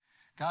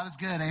God is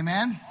good,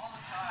 amen?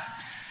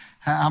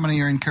 How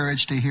many are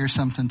encouraged to hear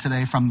something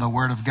today from the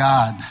Word of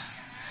God?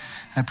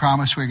 I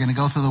promise we're going to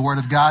go through the Word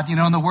of God. You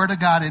know, and the Word of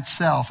God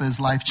itself is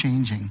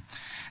life-changing.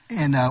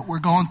 And we're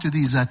going through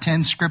these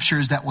 10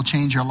 scriptures that will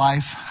change your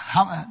life.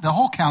 The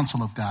whole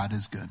counsel of God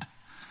is good.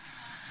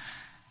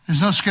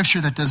 There's no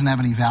scripture that doesn't have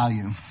any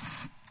value.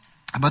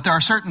 But there are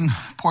certain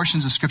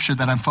portions of scripture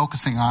that I'm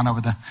focusing on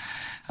over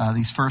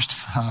these first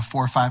 4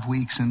 or 5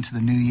 weeks into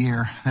the new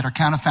year that are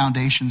kind of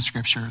foundation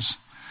scriptures.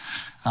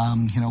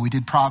 We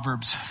did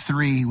Proverbs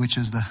 3, which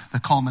is the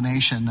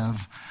culmination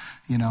of,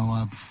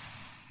 the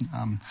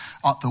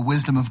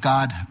wisdom of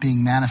God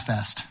being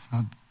manifest,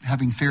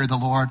 having fear of the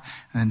Lord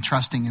and then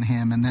trusting in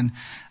Him. And then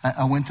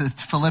I went to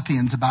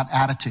Philippians about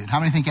attitude. How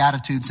many think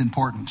attitude's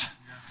important?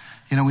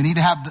 We need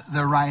to have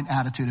the right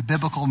attitude, a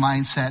biblical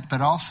mindset,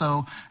 but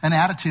also an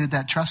attitude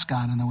that trusts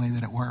God in the way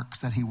that it works,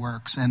 that He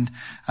works. And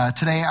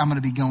today I'm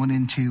going to be going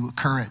into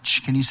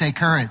courage. Can you say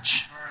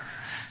courage?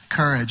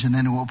 Courage. And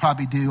then I'll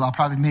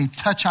probably may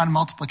touch on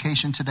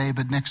multiplication today,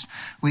 but next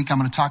week I'm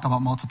going to talk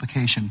about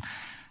multiplication.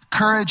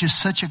 Courage is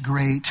such a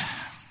great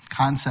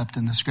concept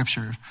in the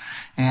scripture.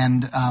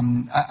 And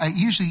I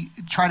usually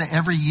try to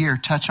every year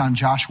touch on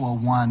Joshua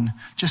 1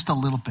 just a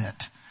little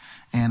bit.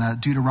 And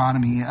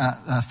Deuteronomy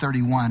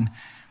 31.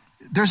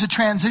 There's a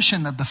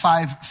transition of the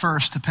 5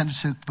 first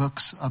Pentateuch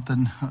books of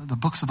the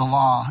books of the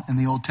law in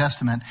the Old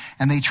Testament,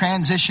 and they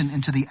transition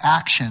into the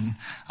action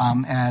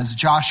as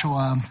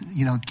Joshua,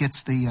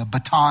 gets the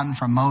baton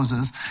from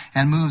Moses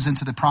and moves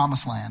into the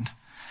Promised Land.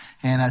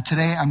 And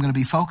today I'm going to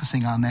be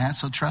focusing on that.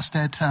 So trust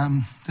that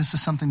this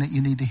is something that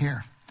you need to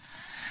hear.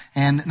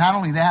 And not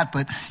only that,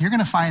 but you're going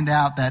to find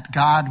out that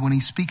God, when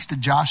He speaks to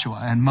Joshua,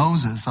 and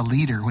Moses, a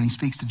leader, when he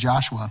speaks to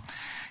Joshua,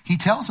 He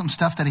tells him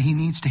stuff that he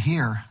needs to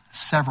hear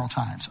several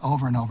times,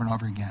 over and over and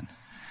over again,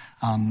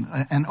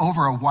 and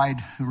over a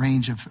wide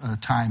range of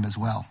time as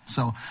well.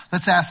 So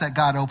let's ask that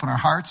God open our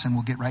hearts, and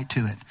we'll get right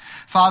to it.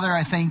 Father,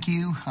 I thank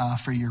You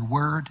for Your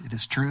word. It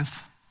is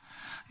truth.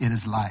 It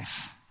is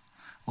life.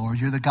 Lord,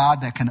 You're the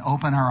God that can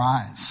open our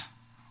eyes,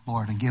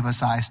 Lord, and give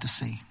us eyes to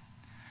see.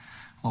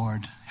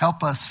 Lord,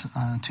 help us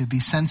to be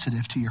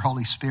sensitive to Your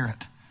Holy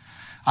Spirit.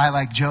 I,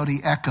 like Jody,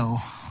 echo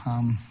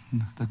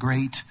the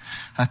great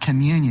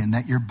communion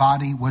that Your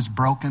body was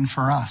broken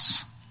for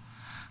us,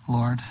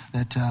 Lord,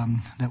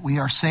 that we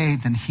are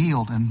saved and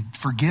healed and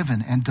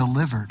forgiven and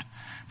delivered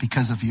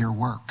because of Your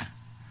work.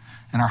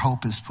 And our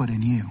hope is put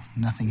in You,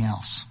 nothing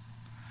else.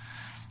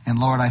 And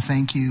Lord, I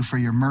thank You for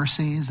Your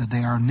mercies, that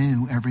they are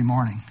new every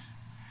morning.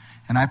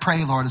 And I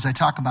pray, Lord, as I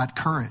talk about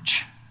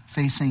courage,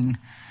 facing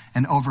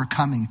and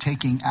overcoming,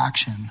 taking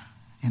action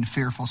in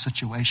fearful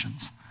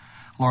situations,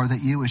 Lord,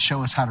 that You would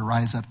show us how to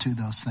rise up to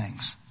those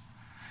things.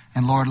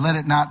 And Lord, let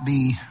it not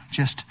be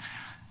just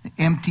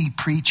empty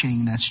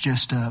preaching that's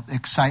just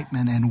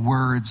excitement and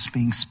words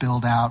being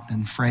spilled out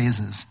and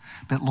phrases.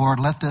 But Lord,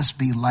 let this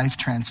be life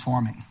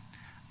transforming,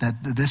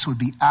 that this would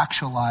be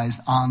actualized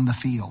on the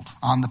field,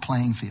 on the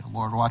playing field.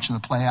 Lord, watching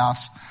the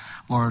playoffs,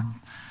 Lord,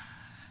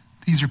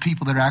 these are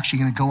people that are actually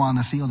going to go on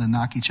the field and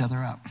knock each other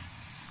up.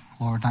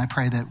 Lord, and I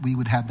pray that we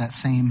would have that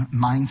same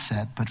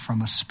mindset, but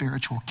from a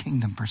spiritual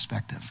kingdom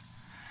perspective,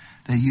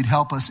 that You'd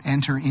help us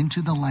enter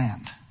into the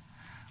land,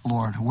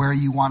 Lord, where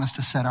You want us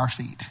to set our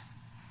feet.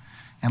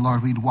 And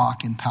Lord, we'd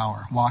walk in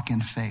power, walk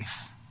in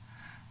faith,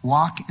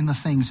 walk in the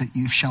things that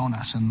You've shown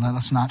us, and let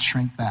us not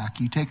shrink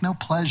back. You take no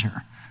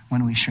pleasure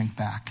when we shrink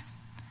back.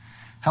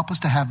 Help us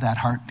to have that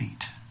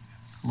heartbeat,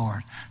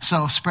 Lord.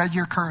 So spread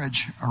Your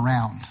courage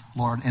around,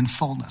 Lord, in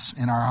fullness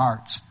in our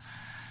hearts.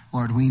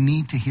 Lord, we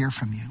need to hear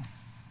from You.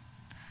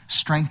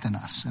 Strengthen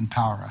us,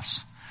 empower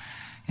us.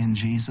 In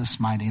Jesus'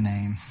 mighty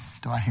name.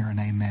 Do I hear an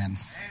amen? Amen.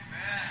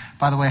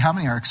 By the way, how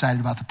many are excited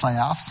about the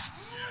playoffs?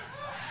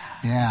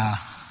 Yeah.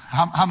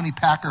 How many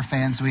Packer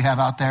fans do we have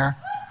out there?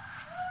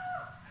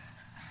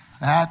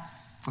 That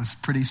was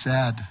pretty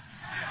sad.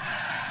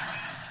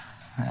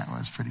 That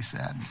was pretty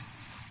sad.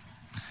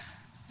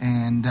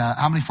 And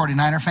how many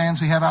 49er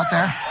fans we have out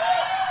there?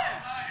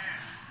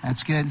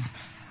 That's good.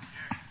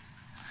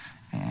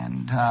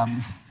 And how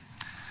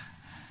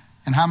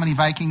many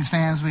Vikings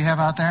fans we have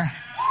out there?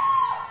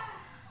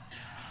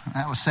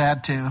 That was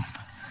sad too.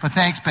 But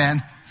thanks,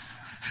 Ben.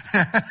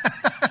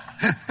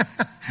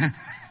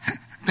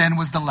 Ben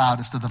was the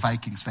loudest of the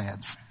Vikings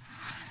fans.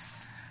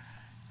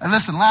 And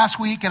listen, last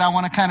week, and I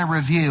want to kind of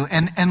review.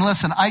 And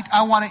listen,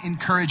 I want to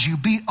encourage you,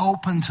 be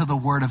open to the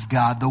Word of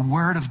God. The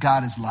Word of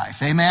God is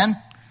life. Amen?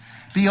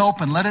 Be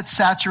open. Let it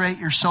saturate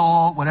your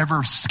soul.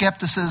 Whatever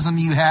skepticism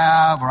you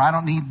have, or I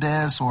don't need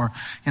this, or,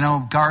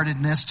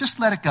 guardedness, just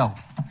let it go.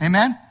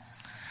 Amen?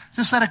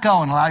 Just let it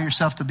go and allow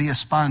yourself to be a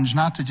sponge,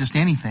 not to just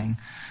anything,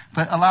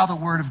 but allow the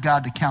Word of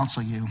God to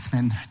counsel you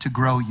and to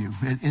grow you.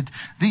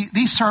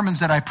 These sermons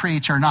that I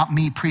preach are not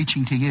me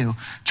preaching to you.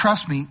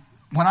 Trust me,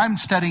 when I'm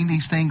studying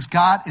these things,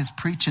 God is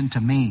preaching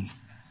to me.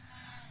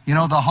 The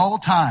whole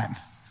time.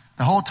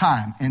 The whole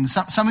time. And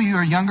some of you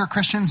are younger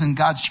Christians and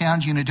God's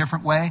challenged you in a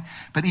different way.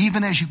 But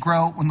even as you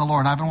grow in the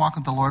Lord, I've been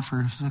walking with the Lord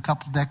for a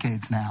couple of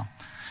decades now,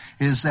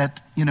 is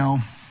that,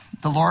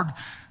 the Lord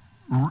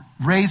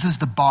raises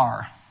the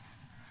bar.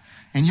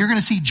 And you're going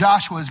to see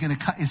Joshua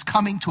is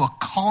coming to a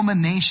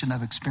culmination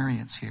of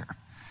experience here.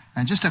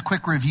 And just a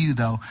quick review,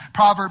 though.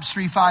 Proverbs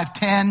 3, 5,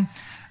 10,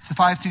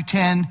 5 through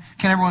 10.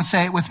 Can everyone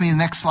say it with me? The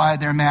next slide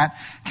there, Matt.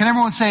 Can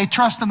everyone say,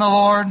 trust in the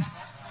Lord?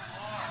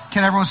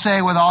 Can everyone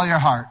say, with all your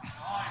heart?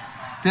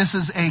 This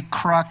is a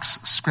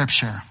crux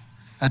scripture,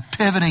 a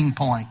pivoting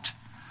point.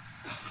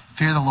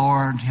 Fear the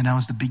Lord,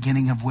 is the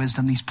beginning of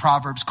wisdom. These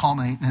Proverbs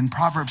culminate. And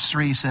Proverbs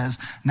 3 says,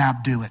 now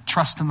do it.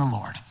 Trust in the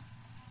Lord.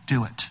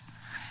 Do it.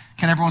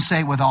 Can everyone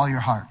say, with all your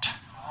heart?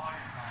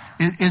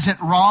 Is it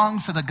wrong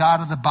for the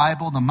God of the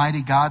Bible, the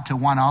mighty God, to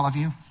want all of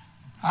you?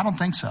 I don't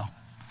think so.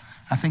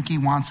 I think he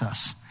wants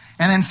us.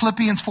 And then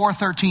Philippians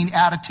 4:13,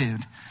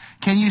 attitude.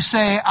 Can you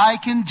say, I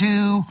can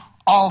do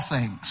all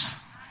things?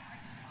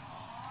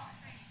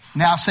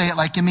 Now say it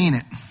like you mean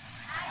it.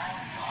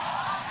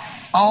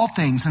 All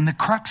things. And the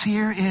crux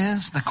here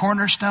is, the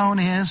cornerstone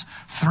is,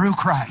 through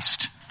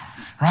Christ.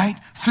 Right?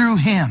 Through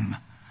him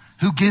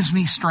who gives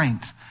me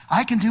strength.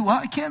 I can do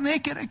I can't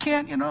make it. I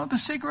can't, the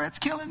cigarette's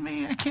killing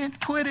me. I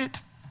can't quit it.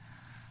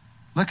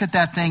 Look at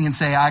that thing and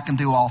say, I can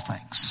do all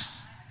things.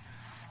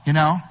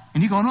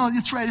 And you go, no,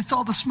 it's right. It's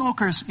all the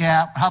smokers.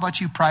 Yeah. How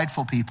about you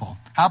prideful people?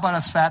 How about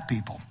us fat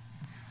people?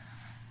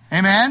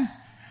 Amen?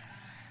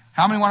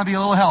 How many want to be a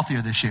little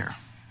healthier this year?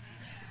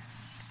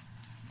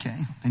 Okay.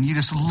 And you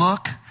just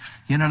look,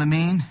 you know what I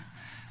mean,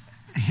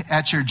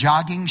 at your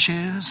jogging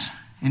shoes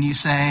and you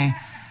say,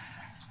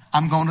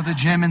 I'm going to the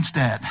gym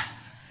instead.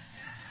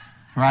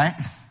 Right?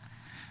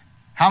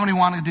 How many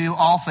want to do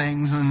all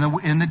things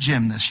in the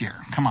gym this year?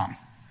 Come on.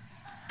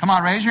 Come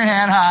on, raise your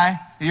hand high.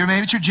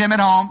 Maybe it's your gym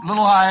at home, a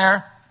little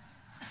higher.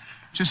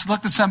 Just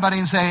look at somebody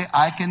and say,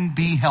 I can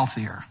be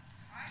healthier.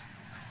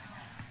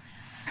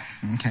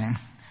 Okay.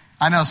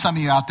 I know some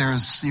of you out there,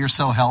 you're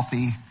so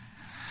healthy.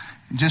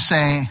 Just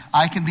say,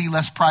 I can be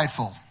less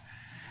prideful.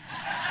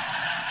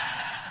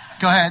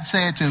 Go ahead,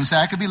 say it to him. Say,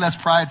 I can be less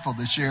prideful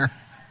this year.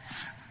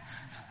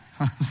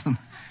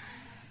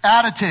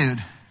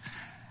 Attitude.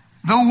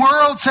 The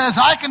world says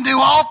I can do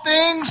all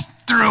things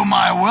through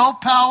my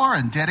willpower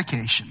and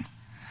dedication.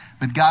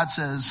 But God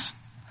says,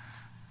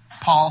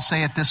 Paul,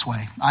 say it this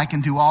way. I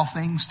can do all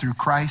things through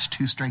Christ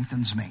who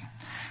strengthens me.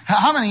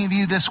 How many of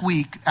you this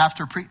week,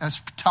 after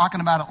talking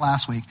about it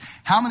last week,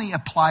 how many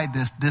applied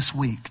this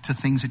week to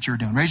things that you're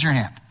doing? Raise your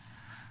hand.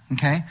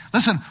 Okay?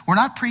 Listen, we're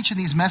not preaching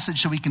these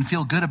messages so we can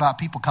feel good about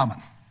people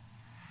coming.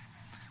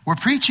 We're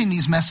preaching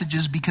these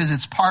messages because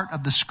it's part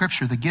of the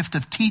scripture. The gift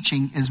of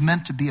teaching is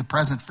meant to be a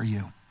present for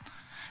you.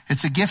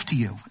 It's a gift to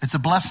you. It's a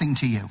blessing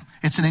to you.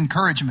 It's an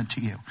encouragement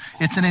to you.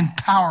 It's an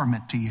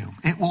empowerment to you.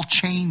 It will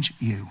change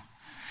you.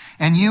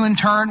 And you in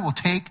turn will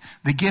take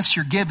the gifts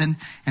you're given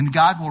and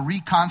God will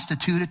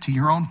reconstitute it to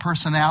your own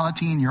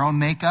personality and your own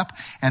makeup.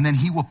 And then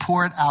he will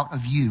pour it out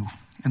of you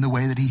in the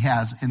way that he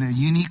has, in a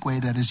unique way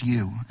that is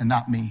you and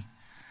not me.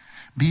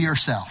 Be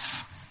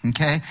yourself.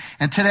 Okay?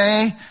 And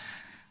today,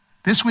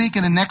 this week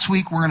and the next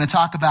week, we're going to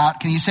talk about,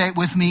 can you say it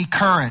with me?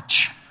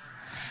 Courage.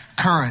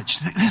 Courage.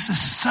 This is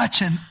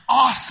such an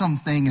awesome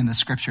thing in the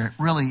scripture. It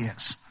really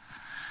is.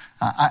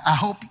 I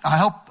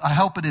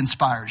hope it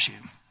inspires you.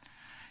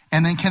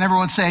 And then can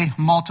everyone say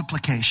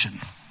multiplication?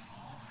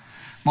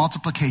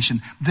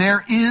 Multiplication.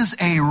 There is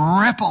a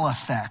ripple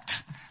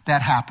effect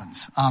that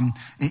happens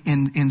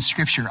in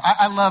scripture.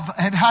 I love,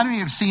 how many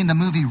have seen the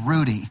movie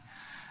Rudy?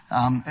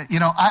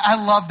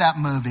 I love that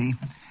movie.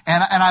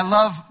 And I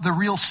love the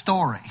real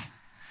story.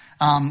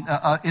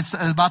 It's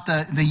about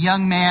the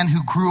young man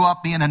who grew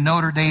up being a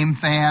Notre Dame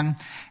fan.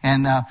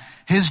 And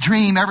his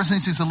dream, ever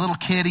since he was a little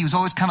kid, he was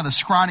always kind of the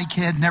scrawny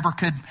kid, never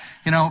could,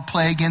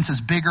 play against his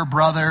bigger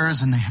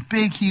brothers and a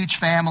big, huge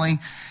family.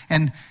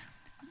 And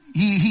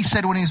he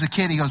said when he was a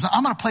kid, he goes,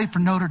 I'm going to play for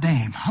Notre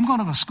Dame. I'm going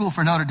to go to school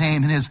for Notre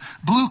Dame. And his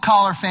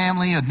blue-collar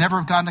family who had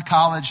never gone to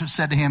college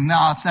said to him,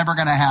 no, it's never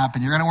going to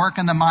happen. You're going to work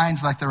in the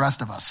mines like the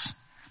rest of us.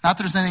 Not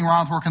that there's anything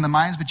wrong with working in the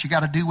mines, but you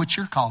got to do what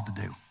you're called to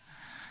do.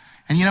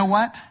 And you know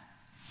what?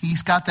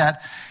 He's got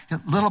that,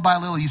 little by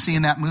little, you see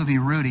in that movie,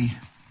 Rudy,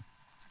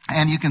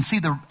 and you can see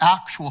the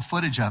actual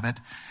footage of it.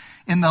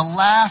 In the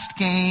last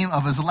game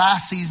of his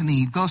last season,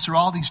 he goes through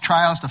all these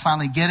trials to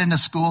finally get into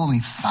school, and he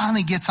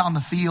finally gets on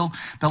the field.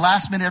 The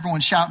last minute,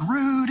 everyone's shouting,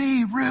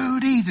 Rudy,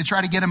 Rudy, to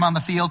try to get him on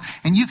the field.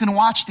 And you can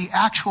watch the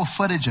actual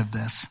footage of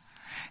this.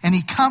 And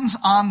he comes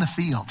on the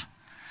field.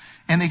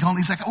 And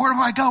he's like, where do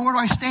I go? Where do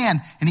I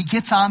stand? And he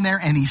gets on there,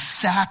 and he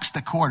sacks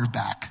the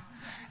quarterback.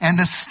 And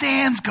the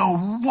stands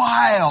go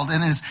wild,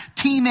 and his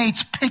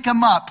teammates pick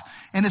him up,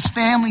 and his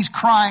family's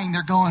crying.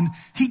 They're going,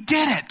 he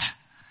did it.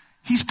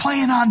 He's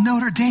playing on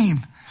Notre Dame.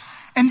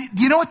 And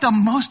you know what the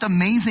most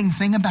amazing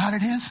thing about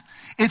it is?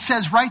 It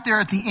says right there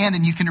at the end,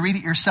 and you can read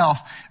it yourself,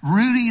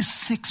 Rudy's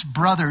 6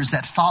 brothers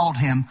that followed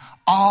him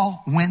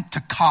all went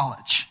to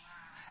college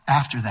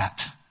after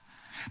that.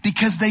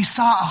 Because they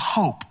saw a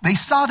hope. They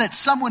saw that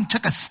someone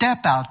took a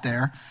step out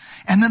there,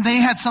 and then they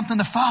had something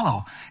to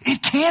follow.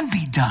 It can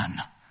be done.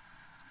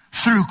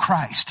 Through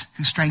Christ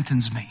who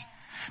strengthens me.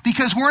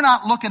 Because we're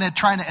not looking at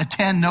trying to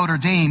attend Notre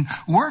Dame.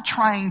 We're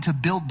trying to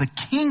build the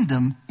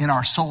kingdom in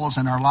our souls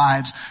and our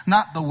lives,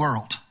 not the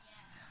world.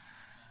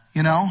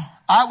 You know,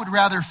 I would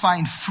rather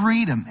find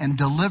freedom and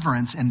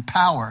deliverance and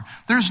power.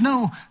 There's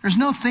no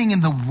thing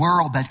in the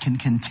world that can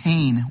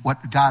contain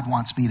what God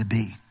wants me to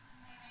be.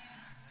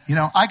 You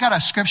know, I got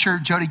a scripture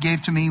Jody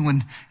gave to me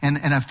when, and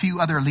a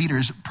few other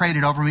leaders prayed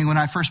it over me when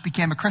I first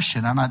became a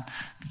Christian. I'm not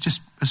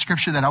just a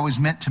scripture that always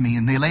meant to me.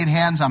 And they laid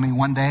hands on me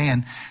one day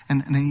and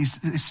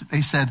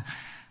they said,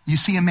 you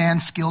see a man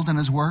skilled in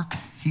his work,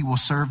 he will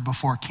serve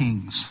before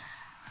kings.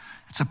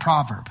 It's a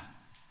proverb.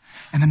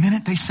 And the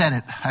minute they said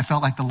it, I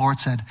felt like the Lord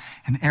said,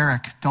 and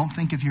Eric, don't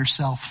think of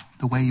yourself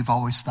the way you've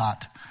always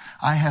thought.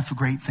 I have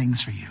great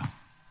things for you.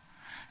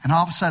 And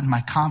all of a sudden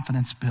my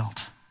confidence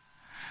built.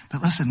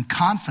 But listen,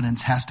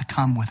 confidence has to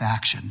come with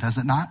action, does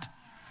it not?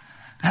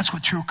 That's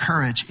what true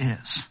courage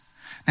is.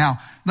 Now,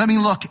 let me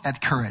look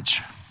at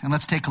courage, and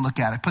let's take a look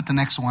at it. Put the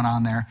next one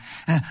on there.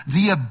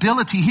 The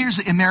ability, here's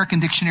the American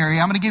Dictionary.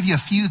 I'm going to give you a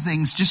few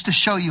things just to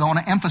show you. I want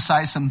to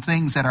emphasize some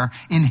things that are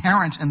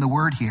inherent in the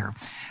word here.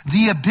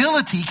 The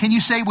ability, can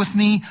you say with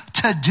me,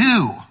 to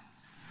do?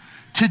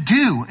 To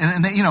do,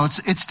 and you know,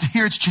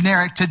 it's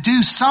generic, to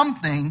do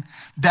something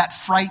that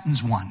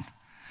frightens one.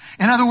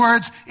 In other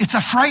words, it's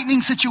a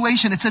frightening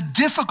situation. It's a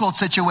difficult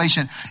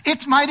situation.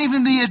 It might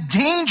even be a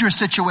dangerous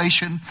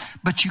situation,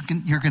 but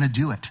you're going to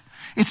do it.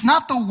 It's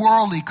not the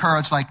worldly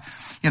courage like,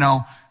 you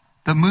know,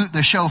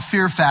 the show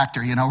Fear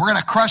Factor. You know, we're going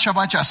to crush a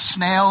bunch of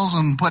snails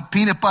and put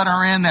peanut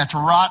butter in that's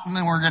rotten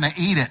and we're going to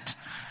eat it.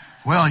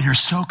 Well, you're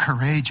so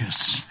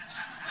courageous.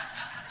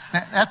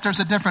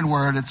 There's a different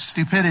word. It's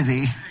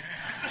stupidity,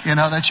 you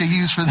know, that you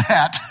use for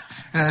that.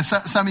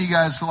 Some of you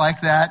guys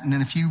like that, and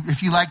then if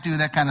you like doing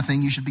that kind of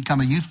thing, you should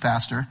become a youth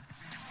pastor.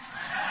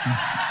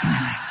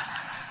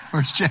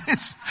 Where's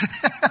Chase?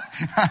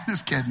 I'm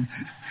just kidding,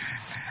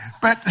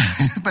 but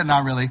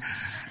not really.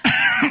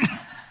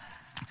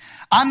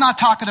 I'm not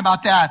talking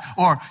about that,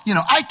 or you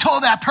know, I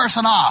told that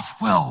person off.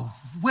 Well,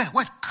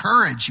 what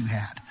courage you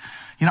had.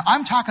 You know,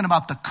 I'm talking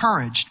about the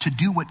courage to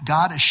do what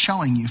God is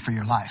showing you for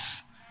your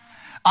life.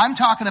 I'm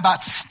talking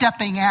about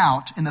stepping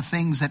out in the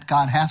things that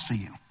God has for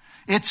you.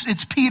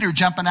 It's Peter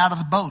jumping out of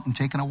the boat and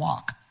taking a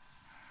walk.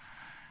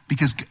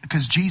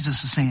 Because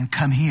Jesus is saying,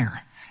 come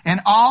here. And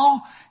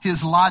all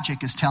his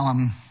logic is telling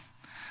him,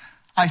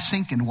 I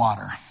sink in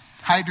water.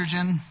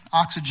 Hydrogen,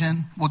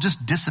 oxygen will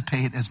just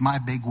dissipate as my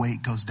big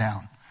weight goes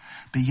down.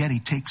 But yet he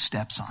takes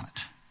steps on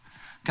it.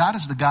 God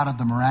is the God of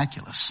the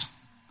miraculous.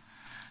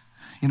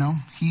 You know,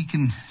 he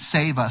can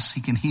save us.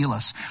 He can heal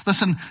us.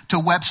 Listen to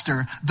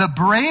Webster. The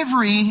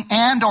bravery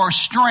and or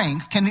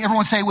strength, can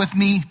everyone say with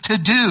me, to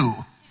do?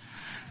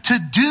 To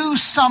do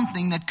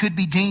something that could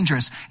be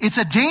dangerous. It's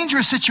a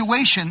dangerous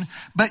situation,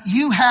 but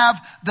you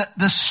have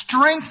the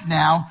strength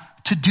now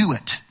to do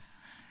it.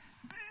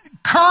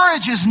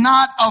 Courage is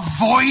not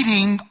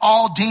avoiding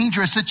all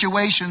dangerous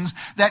situations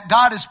that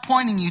God is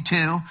pointing you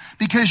to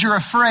because you're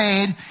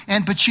afraid,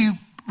 but you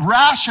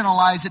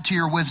rationalize it to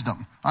your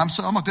wisdom. I'm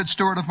a good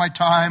steward of my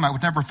time. I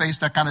would never face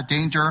that kind of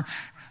danger.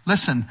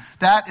 Listen,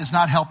 that is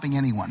not helping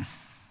anyone.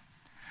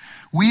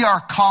 We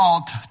are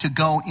called to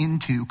go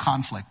into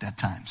conflict at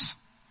times.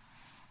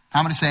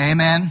 How many say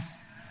amen?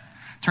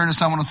 Turn to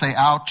someone and say,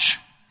 ouch.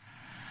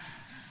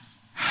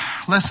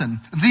 Listen,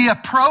 the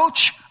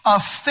approach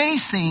of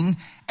facing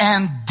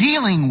and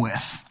dealing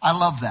with. I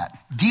love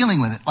that.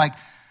 Dealing with it. Like,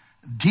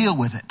 deal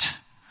with it.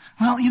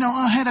 Well, you know,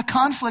 I had a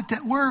conflict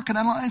at work,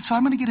 so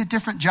I'm going to get a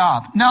different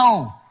job.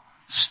 No.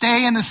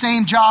 Stay in the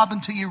same job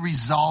until you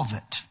resolve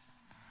it.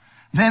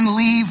 Then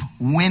leave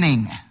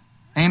winning.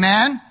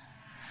 Amen?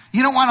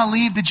 You don't want to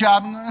leave the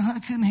job and I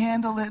couldn't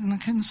handle it and I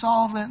couldn't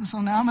solve it. And so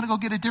now I'm going to go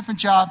get a different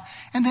job.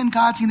 And then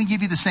God's going to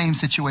give you the same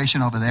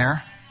situation over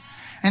there.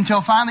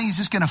 Until finally he's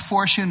just going to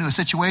force you into a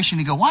situation.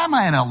 You go, why am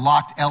I in a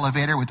locked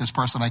elevator with this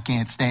person I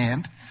can't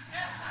stand?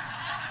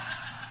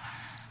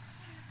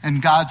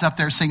 And God's up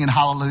there singing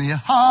hallelujah.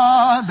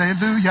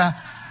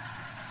 Hallelujah.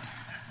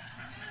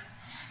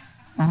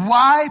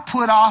 Why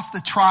put off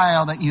the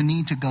trial that you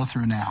need to go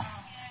through now?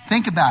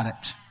 Think about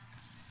it.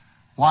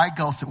 Why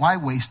go through? Why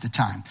waste the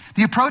time?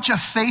 The approach of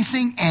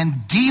facing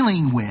and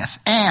dealing with,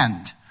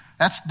 and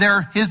that's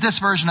this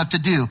version of to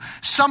do.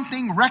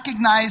 Something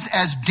recognized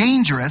as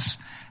dangerous,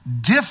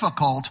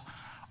 difficult,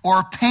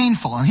 or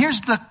painful. And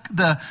here's the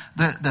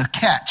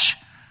catch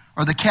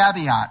or the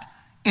caveat.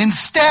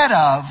 Instead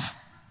of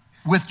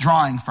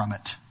withdrawing from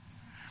it.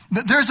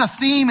 There's a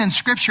theme in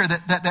Scripture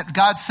that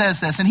God says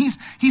this, and he's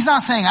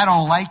not saying I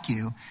don't like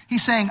you.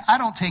 He's saying I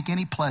don't take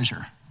any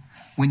pleasure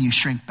when you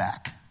shrink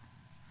back.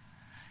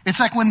 It's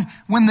like when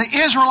the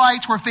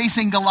Israelites were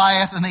facing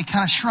Goliath and they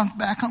kind of shrunk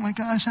back. Oh my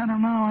gosh, I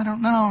don't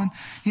know.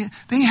 And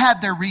they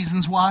had their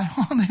reasons why.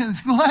 Oh,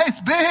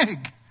 Goliath's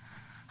big.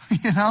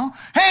 You know?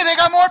 Hey, they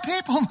got more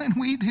people than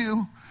we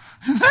do.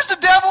 There's the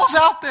devils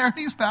out there and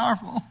he's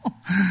powerful.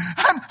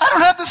 I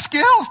don't have the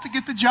skills to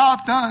get the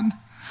job done.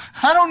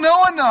 I don't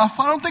know enough.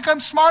 I don't think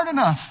I'm smart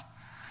enough.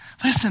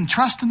 Listen,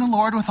 trust in the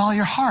Lord with all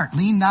your heart.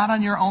 Lean not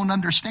on your own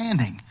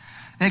understanding.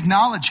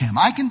 Acknowledge him.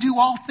 I can do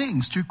all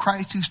things through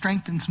Christ who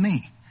strengthens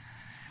me.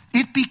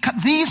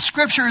 These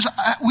scriptures,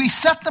 we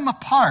set them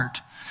apart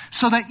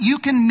so that you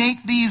can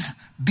make these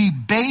be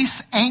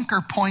base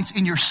anchor points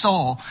in your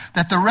soul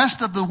that the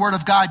rest of the Word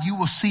of God you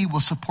will see will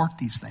support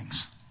these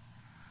things.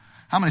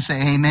 I'm going to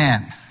say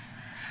amen.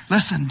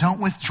 Listen, don't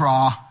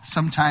withdraw.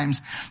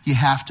 Sometimes you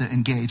have to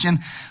engage. And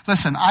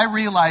listen, I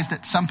realize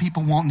that some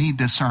people won't need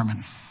this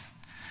sermon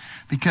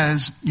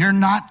because you're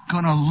not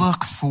going to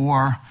look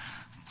for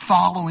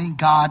following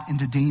God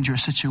into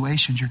dangerous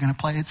situations. You're going to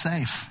play it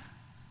safe.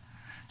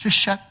 Just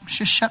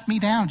shut me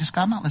down.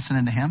 I'm not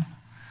listening to him.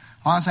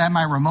 As long as I have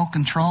my remote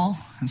control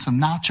and some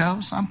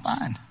nachos, I'm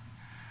fine.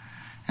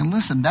 And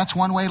listen, that's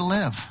one way to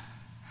live.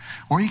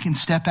 Or you can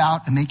step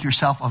out and make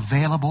yourself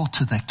available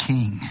to the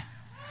King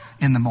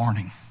in the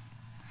morning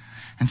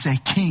and say,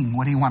 King,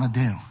 what do you want to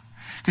do?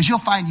 Because you'll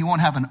find you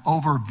won't have an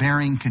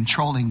overbearing,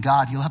 controlling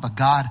God. You'll have a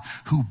God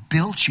who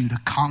built you to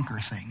conquer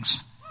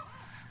things.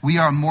 We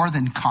are more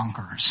than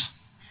conquerors.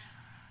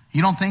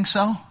 You don't think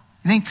so?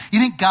 You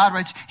think God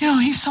writes,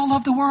 he so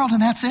loved the world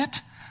and that's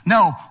it?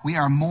 No, we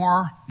are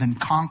more than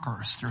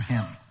conquerors through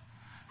him,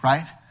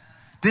 right?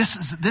 This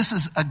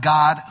is a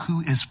God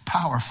who is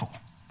powerful.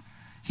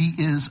 He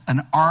is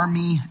an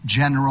army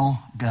general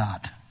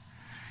God.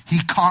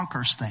 He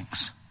conquers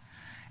things.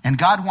 And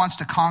God wants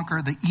to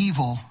conquer the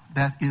evil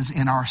that is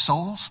in our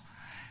souls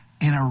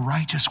in a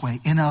righteous way,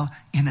 in a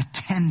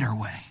tender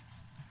way.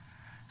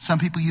 Some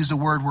people use the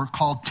word, we're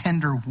called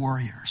tender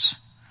warriors.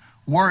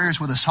 Warriors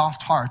with a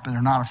soft heart, but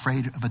they're not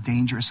afraid of a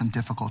dangerous and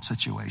difficult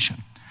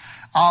situation.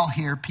 I'll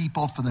hear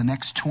people for the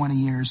next 20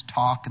 years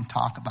talk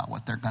about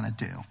what they're going to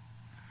do.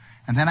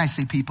 And then I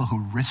see people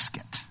who risk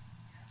it,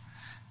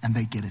 and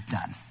they get it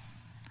done.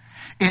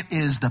 It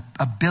is the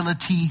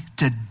ability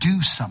to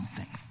do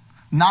something,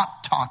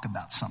 not talk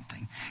about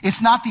something.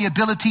 It's not the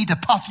ability to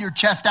puff your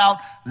chest out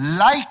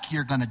like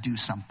you're going to do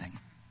something.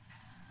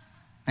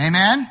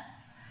 Amen?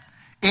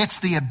 It's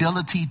the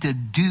ability to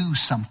do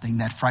something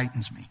that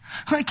frightens me.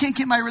 I can't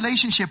get my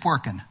relationship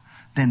working.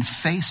 Then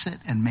face it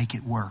and make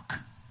it work.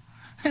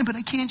 Hey, but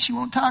I can't, she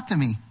won't talk to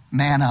me.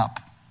 Man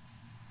up.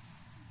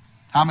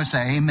 I'm going to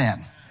say amen.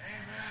 Amen.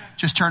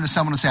 Just turn to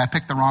someone and say, I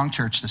picked the wrong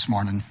church this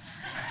morning.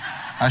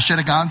 I should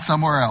have gone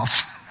somewhere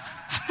else.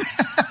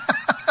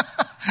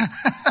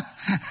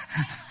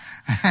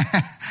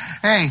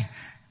 Hey,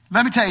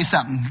 let me tell you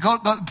something. Go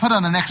put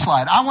on the next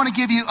slide. I want to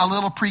give you a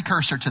little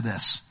precursor to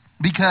this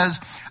because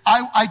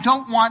I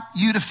don't want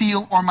you to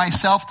feel or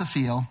myself to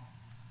feel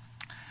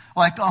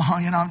like,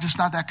 I'm just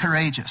not that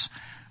courageous.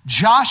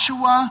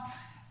 Joshua,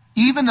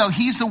 even though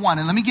he's the one,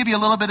 and let me give you a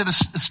little bit of a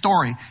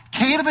story.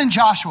 Caleb and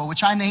Joshua,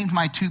 which I named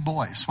my two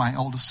boys, my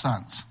oldest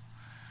sons.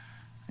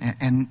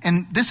 And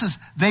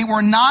they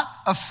were not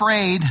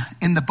afraid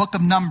in the book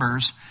of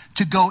Numbers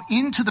to go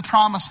into the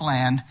promised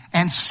land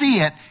and see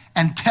it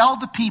and tell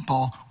the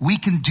people, we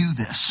can do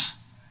this.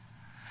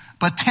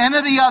 But 10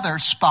 of the other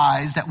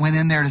spies that went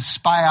in there to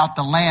spy out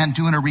the land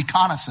doing a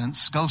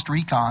reconnaissance, ghost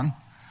recon,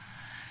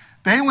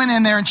 they went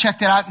in there and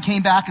checked it out and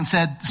came back and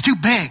said, it's too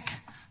big.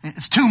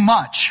 It's too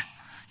much.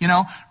 And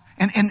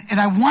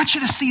I want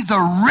you to see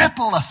the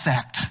ripple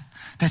effect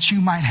that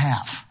you might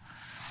have.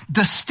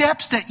 The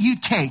steps that you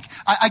take.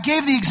 I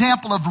gave the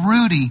example of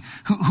Rudy,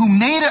 who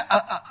made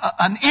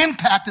an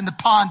impact in the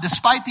pond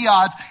despite the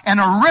odds, and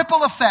a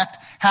ripple effect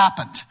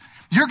happened.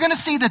 You're going to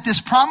see that this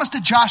promise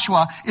to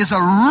Joshua is a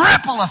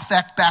ripple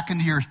effect back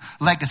into your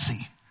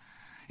legacy.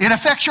 It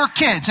affects your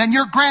kids and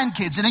your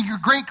grandkids and your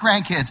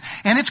great-grandkids,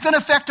 and it's going to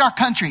affect our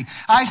country.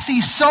 I see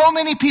so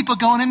many people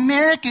going,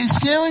 America is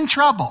so in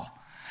trouble.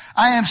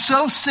 I am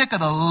so sick of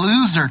the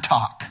loser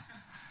talk.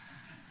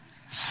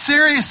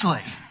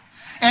 Seriously.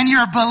 And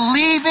you're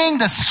believing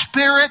the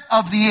spirit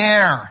of the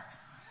air.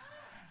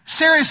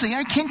 Seriously,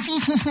 I can't feel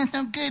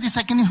no good. It's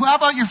like, and how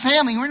about your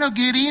family? We're no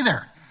good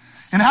either.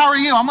 And how are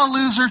you? I'm a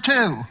loser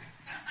too.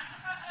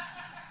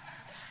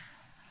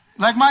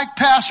 Like Mike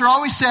Pastor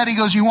always said, he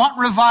goes, you want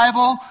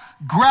revival?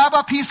 Grab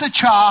a piece of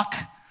chalk,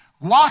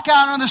 walk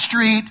out on the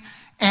street,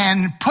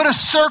 and put a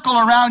circle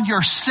around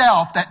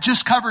yourself that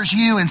just covers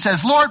you and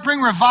says, Lord,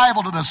 bring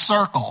revival to the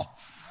circle.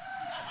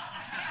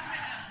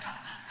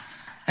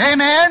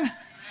 Amen?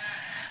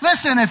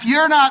 Listen, if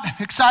you're not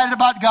excited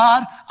about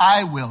God,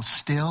 I will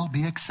still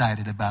be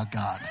excited about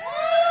God.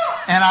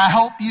 And I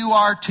hope you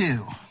are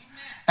too.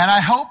 And I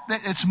hope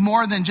that it's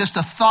more than just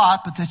a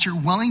thought, but that you're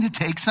willing to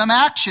take some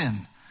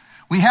action.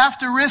 We have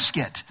to risk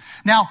it.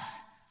 Now,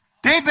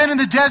 they've been in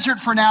the desert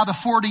for now the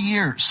 40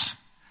 years.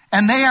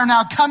 And they are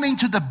now coming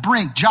to the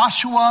brink.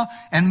 Joshua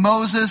and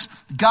Moses,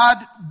 God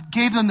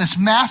gave them this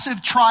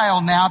massive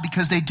trial now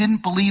because they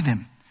didn't believe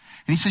him.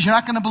 And he says, you're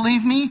not going to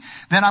believe me?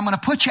 Then I'm going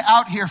to put you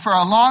out here for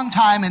a long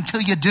time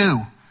until you do.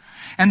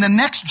 And the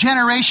next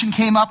generation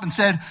came up and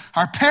said,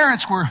 our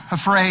parents were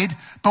afraid,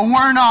 but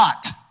we're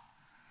not.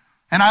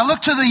 And I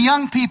look to the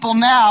young people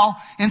now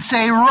and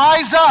say,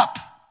 rise up,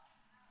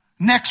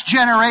 next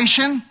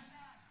generation,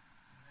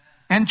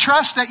 and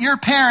trust that your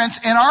parents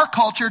in our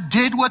culture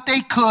did what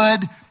they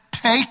could,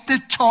 take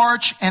the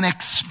torch and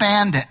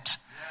expand it.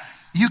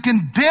 You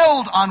can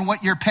build on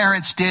what your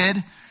parents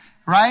did,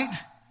 right?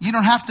 You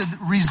don't have to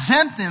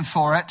resent them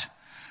for it,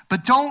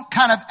 but don't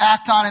kind of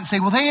act on it and say,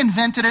 well, they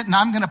invented it and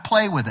I'm going to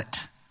play with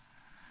it.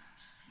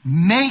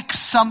 Make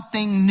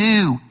something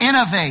new.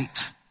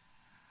 Innovate.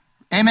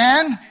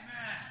 Amen?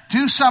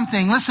 Do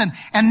something. Listen,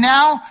 and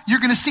now you're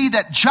going to see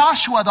that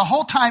Joshua, the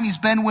whole time he's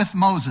been with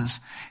Moses,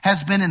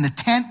 has been in the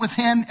tent with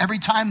him. Every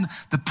time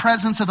the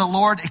presence of the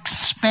Lord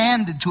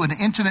expanded to an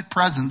intimate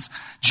presence,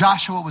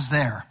 Joshua was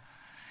there.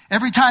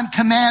 Every time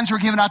commands were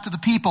given out to the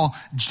people,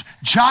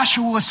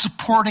 Joshua was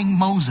supporting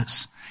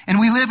Moses. And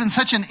we live in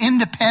such an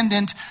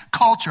independent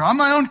culture. I'm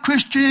my own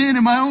Christian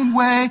in my own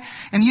way.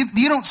 And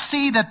you don't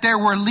see that there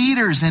were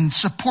leaders and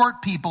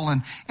support people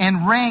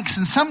and ranks.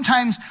 And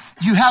sometimes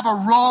you have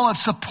a role of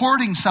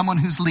supporting someone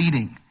who's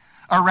leading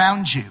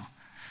around you.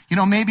 You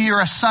know, maybe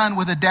you're a son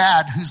with a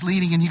dad who's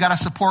leading and you got to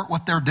support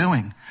what they're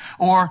doing.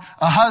 Or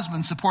a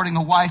husband supporting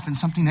a wife in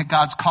something that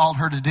God's called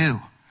her to do.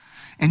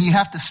 And you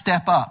have to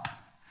step up.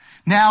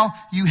 Now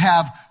you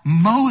have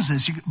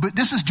Moses, but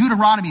this is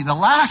Deuteronomy, the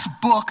last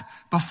book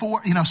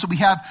before, so we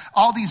have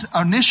all these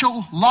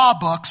initial law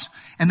books,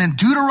 and then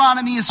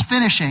Deuteronomy is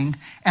finishing,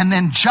 and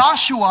then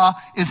Joshua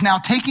is now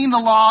taking the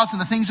laws and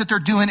the things that they're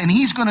doing, and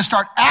he's going to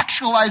start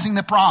actualizing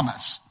the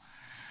promise.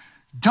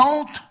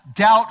 Don't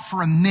doubt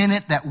for a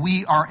minute that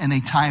we are in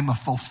a time of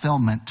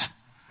fulfillment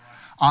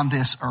on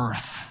this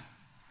earth.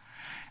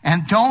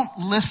 And don't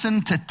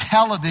listen to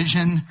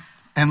television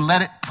and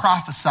let it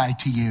prophesy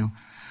to you.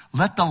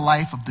 Let the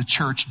life of the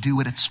church do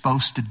what it's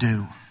supposed to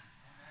do.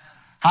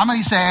 How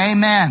many say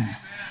amen? Amen?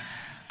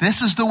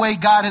 This is the way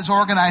God has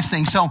organized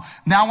things. So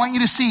now I want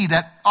you to see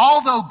that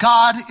although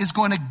God is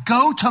going to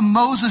go to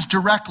Moses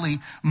directly,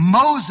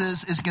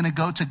 Moses is going to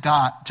go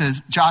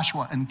to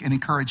Joshua and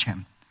encourage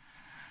him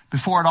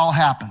before it all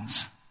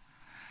happens.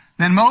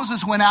 Then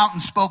Moses went out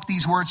and spoke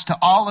these words to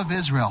all of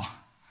Israel.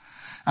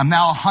 I'm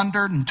now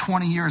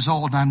 120 years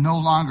old and I'm no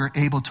longer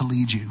able to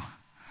lead you.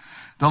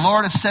 The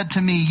Lord has said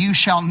to me, you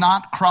shall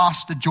not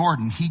cross the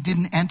Jordan. He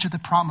didn't enter the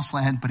promised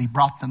land, but he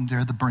brought them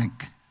to the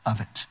brink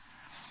of it.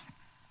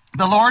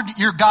 The Lord,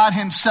 your God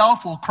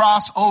himself, will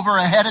cross over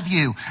ahead of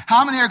you.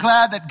 How many are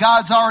glad that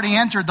God's already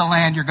entered the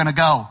land you're going to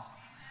go?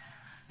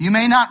 You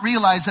may not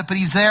realize it, but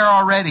he's there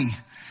already.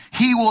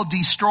 He will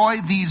destroy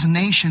these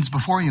nations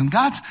before you. And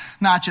God's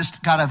not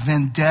just got a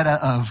vendetta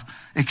of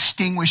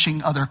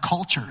extinguishing other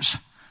cultures.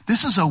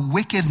 This is a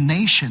wicked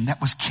nation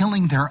that was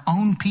killing their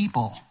own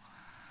people.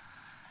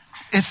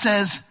 It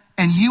says,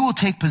 and you will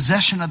take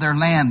possession of their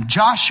land.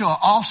 Joshua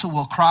also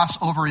will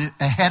cross over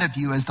ahead of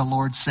you, as the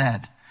Lord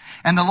said.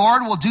 And the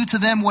Lord will do to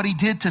them what he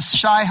did to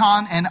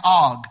Sihon and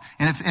Og.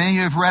 And if any of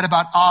you have read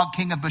about Og,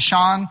 king of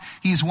Bashan,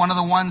 he's one of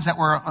the ones that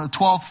were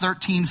 12,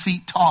 13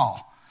 feet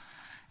tall.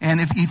 And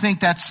if you think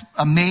that's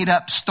a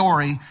made-up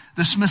story,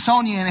 the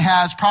Smithsonian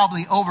has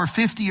probably over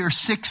 50 or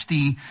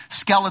 60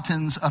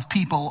 skeletons of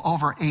people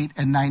over 8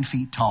 and 9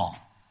 feet tall.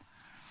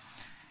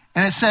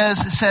 And it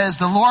says,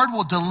 the Lord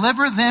will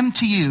deliver them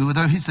to you.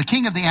 He's the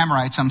king of the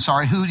Amorites,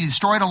 who he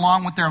destroyed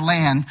along with their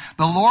land.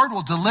 The Lord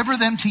will deliver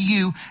them to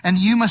you, and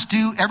you must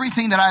do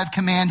everything that I have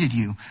commanded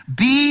you.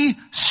 Be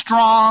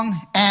strong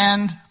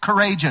and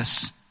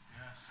courageous.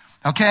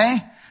 Okay?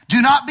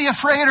 Do not be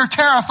afraid or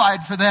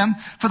terrified for them,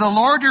 for the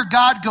Lord your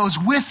God goes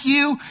with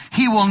you.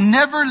 He will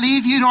never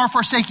leave you nor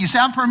forsake you.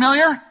 Sound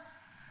familiar?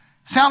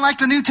 Sound like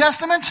the New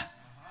Testament?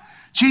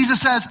 Jesus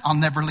says, I'll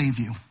never leave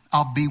you.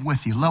 I'll be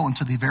with you, lo,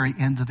 until the very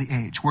end of the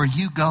age. Where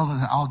you go,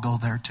 then I'll go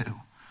there too.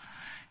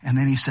 And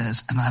then he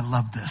says, and I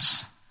love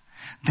this.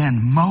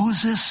 Then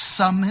Moses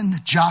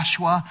summoned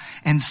Joshua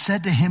and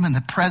said to him in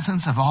the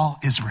presence of all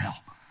Israel.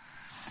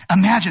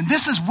 Imagine,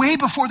 this is way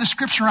before the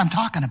scripture I'm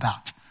talking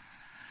about.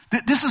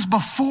 This is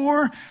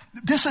before,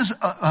 this is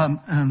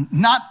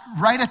not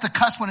right at the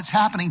cusp when it's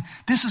happening.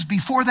 This is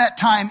before that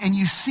time. And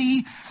you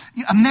see,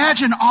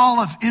 imagine all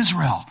of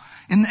Israel.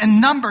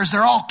 In numbers,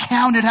 they're all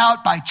counted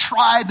out by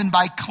tribe and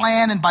by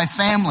clan and by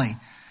family.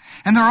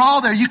 And they're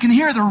all there. You can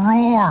hear the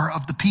roar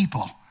of the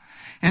people.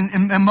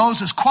 And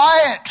Moses,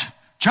 quiet,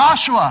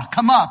 Joshua,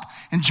 come up.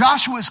 And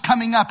Joshua is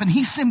coming up, and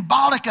he's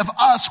symbolic of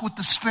us with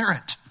the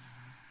Spirit.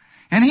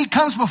 And he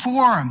comes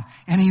before him,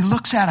 and he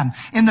looks at him.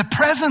 In the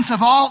presence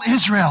of all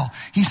Israel,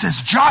 he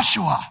says,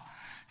 Joshua.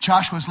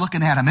 Joshua's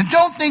looking at him. And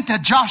don't think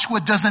that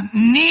Joshua doesn't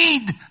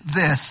need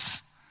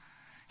this.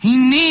 He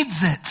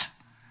needs it.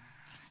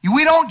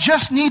 We don't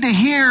just need to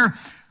hear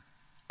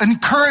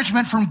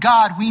encouragement from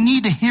God. We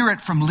need to hear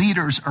it from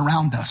leaders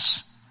around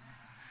us.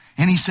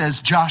 And he says,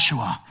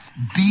 Joshua,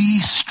 be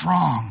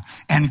strong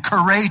and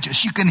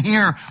courageous. You can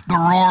hear the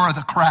roar of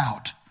the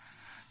crowd.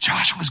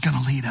 Joshua's going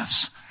to lead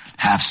us.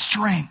 Have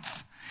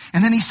strength.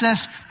 And then he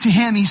says to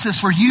him,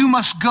 for you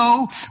must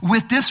go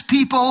with this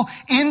people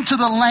into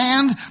the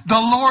land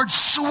the Lord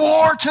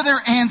swore to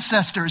their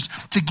ancestors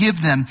to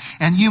give them,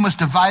 and you must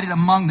divide it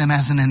among them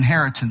as an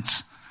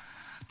inheritance.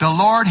 The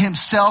Lord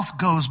himself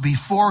goes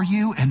before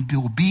you and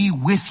will be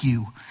with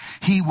you.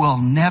 He will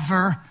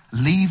never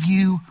leave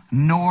you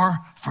nor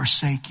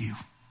forsake you.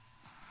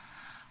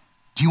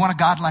 Do you want a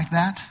God like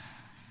that?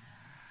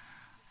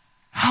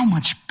 how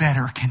much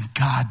better can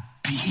God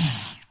be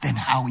than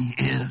how he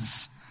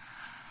is?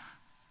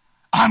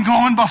 I'm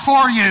going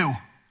before you.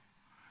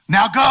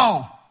 Now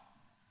go.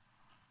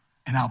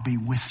 And I'll be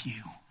with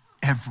you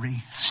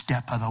every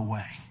step of the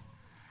way.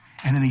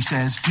 And then he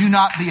says, do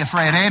not be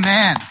afraid.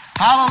 Amen.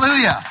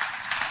 Hallelujah.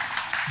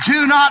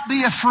 Do not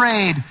be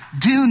afraid.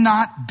 Do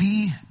not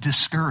be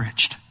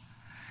discouraged.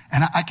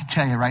 And I can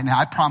tell you right now,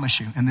 I promise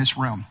you, in this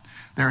room,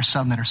 there are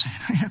some that are saying,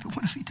 yeah, but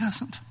what if he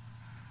doesn't?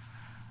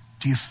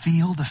 Do you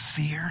feel the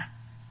fear?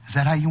 Is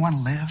that how you want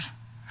to live?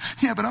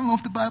 Yeah, but I don't know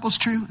if the Bible's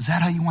true. Is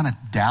that how you want to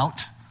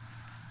doubt?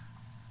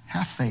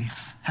 Have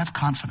faith. Have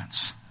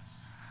confidence.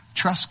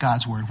 Trust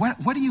God's word.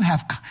 What do you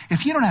have?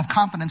 If you don't have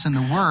confidence in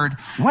the word,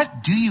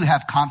 what do you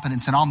have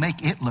confidence in? I'll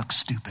make it look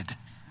stupid.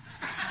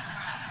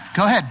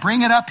 Go ahead,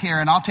 bring it up here,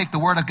 and I'll take the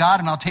word of God,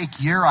 and I'll take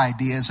your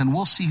ideas, and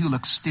we'll see who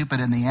looks stupid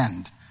in the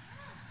end.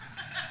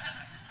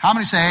 How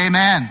many say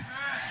amen?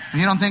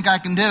 You don't think I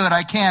can do it?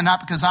 I can, not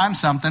because I'm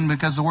something,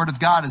 because the word of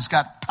God has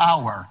got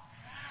power.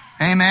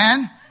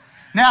 Amen?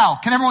 Now,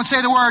 can everyone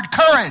say the word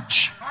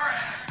courage?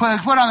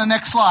 Put on the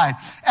next slide.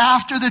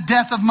 After the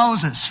death of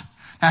Moses.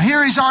 Now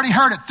here he's already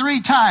heard it 3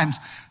 times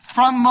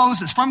from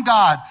Moses, from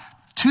God,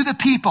 to the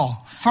people,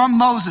 from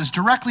Moses,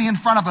 directly in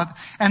front of him.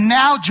 And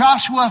now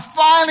Joshua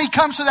finally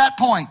comes to that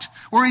point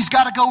where he's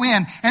got to go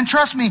in. And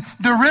trust me,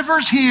 the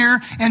river's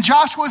here, and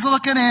Joshua's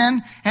looking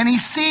in, and he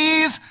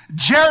sees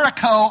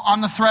Jericho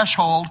on the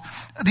threshold,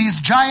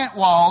 these giant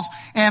walls.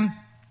 And,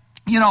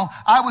 you know,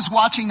 I was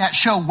watching that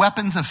show,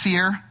 Weapons of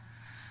Fear,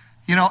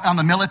 you know, on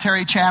the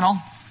military channel.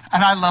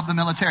 And I love the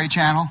military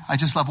channel. I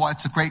just love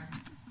it's a great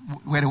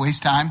way to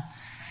waste time.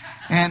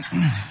 And,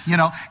 you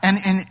know, and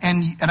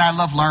I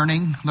love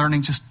learning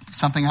just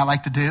something I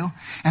like to do.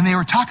 And they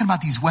were talking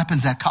about these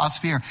weapons that cause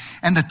fear.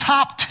 And the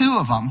top 2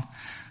 of them,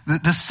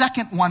 the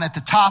second one at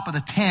the top of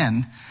the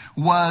 10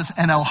 was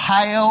an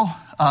Ohio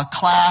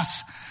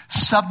class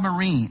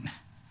submarine.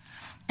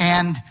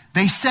 And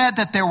they said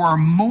that there were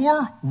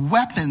more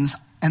weapons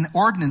and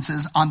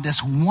ordinances on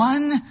this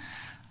one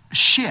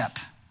ship,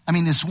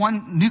 this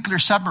one nuclear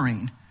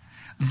submarine,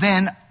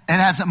 then it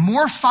has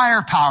more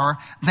firepower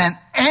than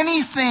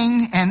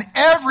anything and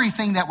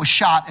everything that was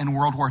shot in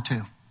World War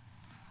II.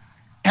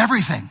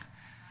 Everything.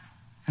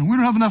 And we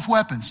don't have enough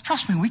weapons.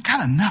 Trust me, we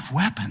got enough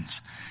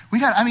weapons.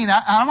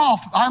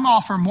 I'm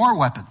all for more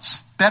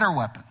weapons, better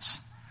weapons.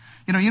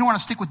 You know, you don't want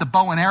to stick with the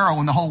bow and arrow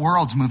when the whole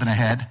world's moving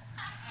ahead.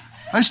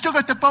 I still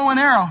got the bow and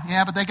arrow.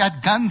 Yeah, but they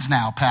got guns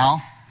now,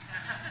 pal.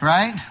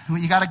 Right?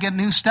 You got to get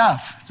new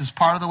stuff. It's just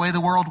part of the way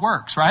the world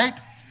works, right?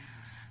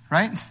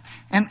 Right?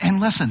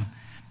 And listen,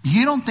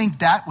 you don't think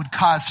that would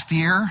cause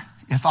fear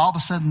if all of a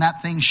sudden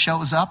that thing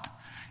shows up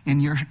in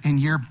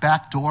your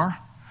back door?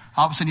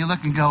 All of a sudden you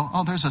look and go,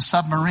 oh, there's a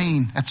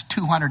submarine that's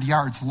 200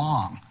 yards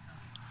long.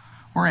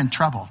 We're in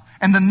trouble.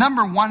 And the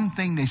number one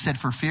thing they said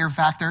for fear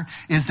factor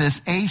is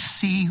this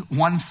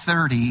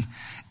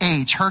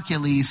AC-130H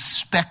Hercules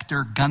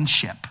Spectre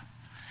gunship.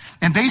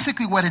 And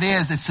basically what it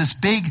is, it's this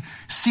big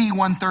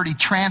C-130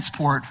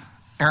 transport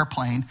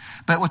airplane.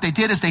 But what they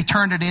did is they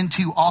turned it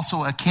into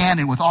also a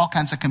cannon with all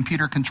kinds of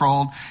computer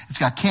controlled. It's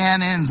got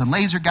cannons and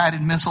laser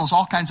guided missiles,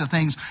 all kinds of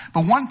things.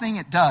 But one thing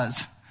it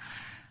does,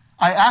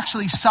 I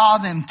actually saw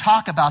them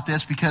talk about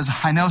this because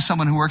I know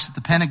someone who works at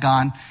the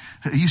Pentagon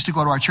who used to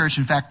go to our church.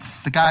 In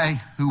fact, the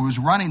guy who was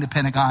running the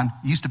Pentagon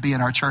used to be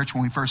in our church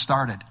when we first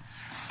started.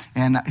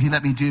 And he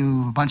let me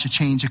do a bunch of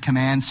change of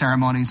command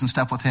ceremonies and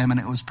stuff with him, and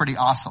it was pretty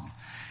awesome.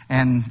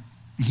 And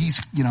he's,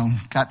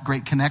 got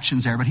great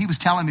connections there. But he was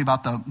telling me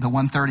about the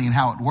 130 and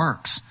how it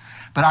works.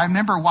 But I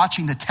remember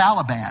watching the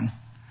Taliban.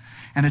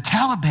 And the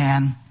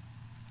Taliban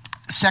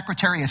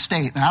Secretary of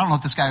State, and I don't know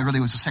if this guy really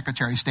was a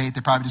Secretary of State.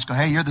 They probably just go,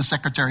 hey, you're the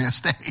Secretary of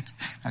State.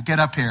 Now get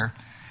up here.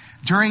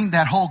 During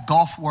that whole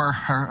Gulf War,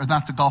 or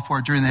not the Gulf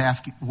War, during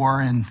the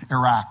war in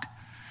Iraq.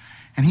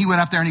 And he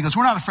went up there and he goes,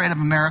 we're not afraid of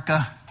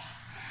America.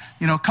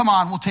 Come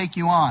on, we'll take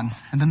you on.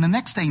 And then the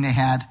next thing they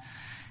had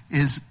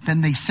is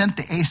then they sent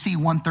the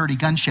AC-130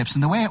 gunships.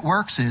 And the way it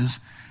works is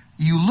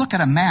you look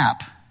at a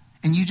map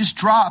and you just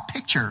draw a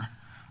picture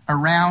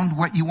around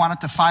what you want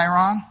it to fire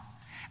on.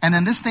 And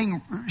then this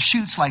thing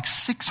shoots like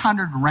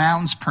 600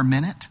 rounds per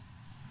minute.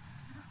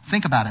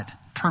 Think about it.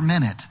 Per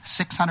minute,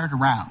 600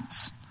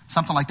 rounds.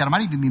 Something like that. It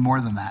might even be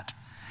more than that.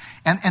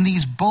 And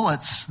these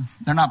bullets,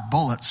 they're not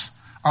bullets,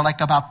 are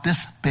like about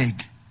this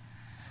big.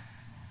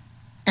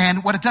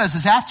 And what it does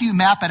is after you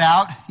map it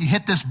out, you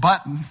hit this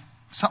button,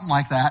 something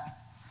like that,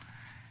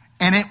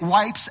 and it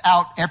wipes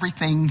out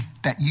everything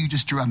that you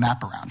just drew a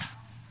map around.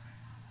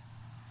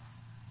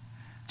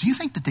 Do you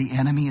think that the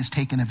enemy is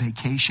taking a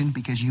vacation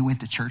because you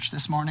went to church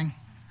this morning?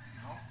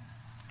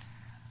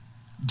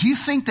 Do you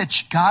think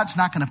that God's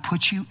not going to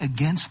put you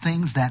against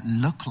things that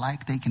look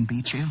like they can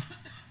beat you?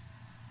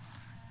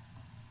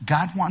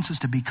 God wants us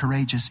to be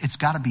courageous. It's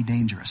got to be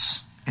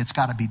dangerous. It's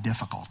got to be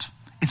difficult.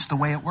 It's the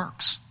way it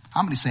works.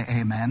 How many say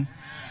amen?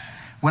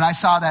 When I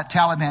saw that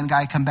Taliban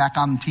guy come back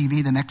on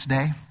TV the next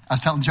day, I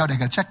was telling Jody, I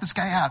go, check this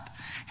guy out.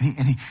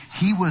 And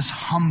he was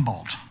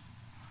humbled.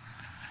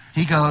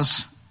 He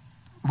goes,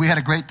 we had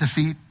a great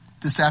defeat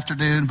this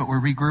afternoon, but we're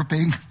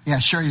regrouping. Yeah,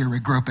 sure, you're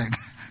regrouping.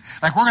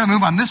 Like, we're going to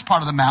move on this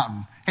part of the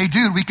mountain. Hey,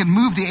 dude, we can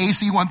move the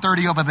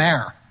AC-130 over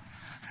there.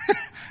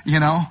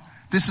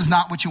 This is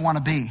not what you want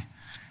to be.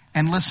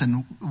 And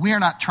listen, we are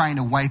not trying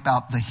to wipe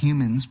out the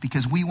humans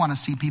because we want to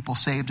see people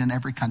saved in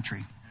every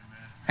country.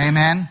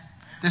 Amen?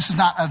 This is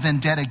not a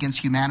vendetta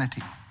against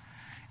humanity.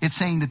 It's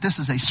saying that this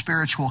is a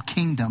spiritual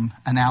kingdom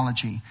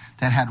analogy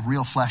that had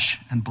real flesh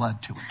and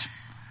blood to it.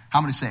 How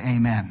many say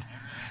amen?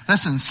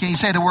 Listen, can you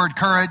say the word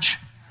courage?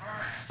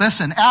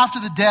 Listen, after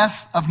the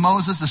death of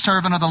Moses, the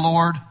servant of the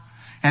Lord,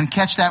 and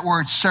catch that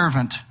word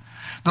servant,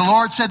 the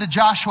Lord said to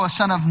Joshua,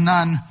 son of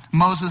Nun,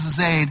 Moses'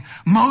 aide,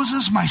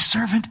 Moses, my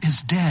servant,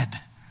 is dead.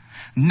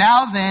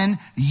 Now then,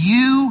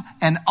 you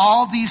and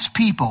all these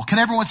people, can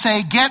everyone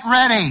say, get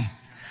ready.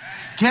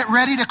 Get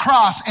ready to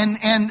cross.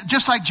 And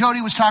just like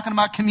Jody was talking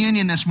about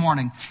communion this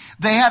morning,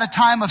 they had a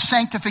time of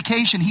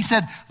sanctification. He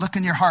said, look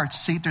in your hearts,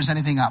 see if there's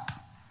anything up.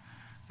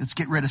 Let's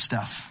get rid of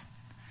stuff.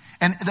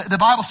 And the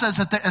Bible says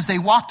that as they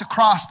walked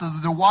across,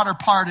 the water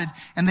parted,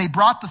 and they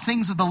brought the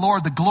things of the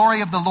Lord, the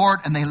glory of the Lord,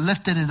 and they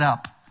lifted it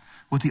up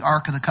with the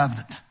Ark of the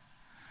Covenant.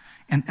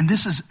 And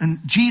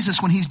Jesus,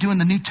 when he's doing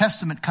the New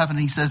Testament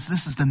covenant, he says,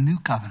 this is the new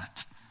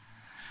covenant.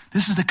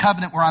 This is the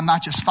covenant where I'm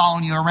not just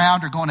following you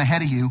around or going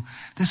ahead of you.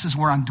 This is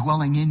where I'm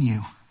dwelling in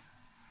you.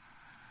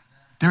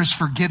 There's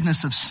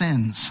forgiveness of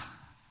sins.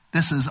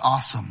 This is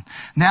awesome.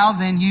 Now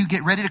then, you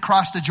get ready to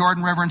cross the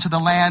Jordan River into the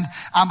land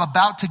I'm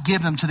about to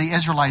give them to the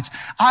Israelites.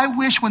 I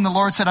wish when the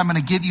Lord said, I'm going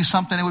to give you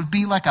something, it would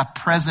be like a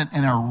present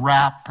in a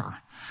wrapper.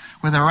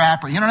 With a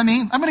wrapper. You know what I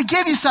mean? I'm going to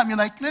give you something. You're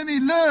like, let me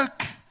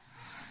look.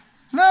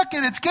 Look,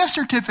 and it's gift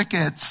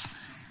certificates.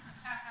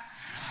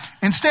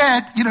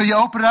 Instead, you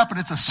open it up and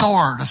it's a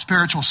sword, a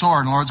spiritual sword.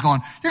 And the Lord's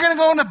going, you're going to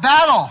go into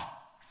battle,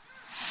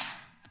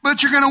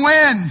 but you're going to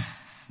win.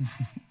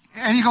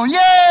 And you're going,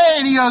 yay!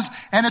 And he goes,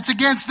 and it's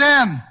against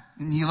them.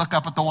 And you look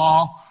up at the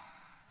wall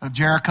of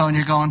Jericho and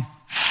you're going,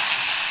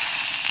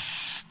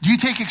 do you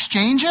take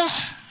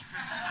exchanges?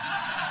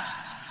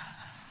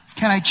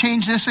 Can I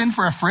change this in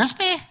for a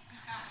Frisbee?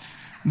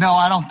 No,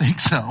 I don't think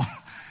so.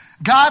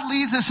 God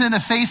leads us into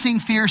facing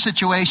fear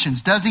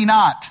situations, does he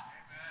not?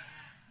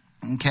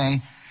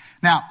 Okay.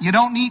 Now, you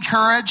don't need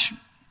courage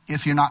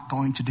if you're not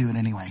going to do it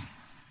anyway.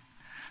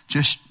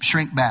 Just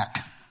shrink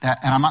back. And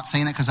I'm not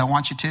saying it because I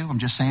want you to. I'm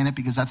just saying it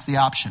because that's the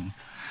option.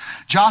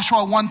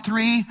 Joshua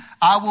 1:3,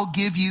 I will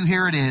give you,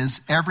 here it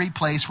is, every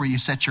place where you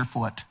set your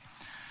foot.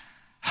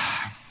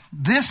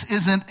 This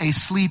isn't a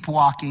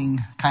sleepwalking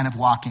kind of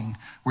walking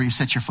where you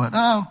set your foot.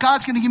 Oh,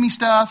 God's going to give me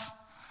stuff.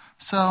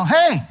 So,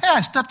 hey,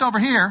 I stepped over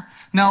here.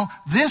 No,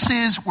 this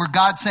is where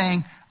God's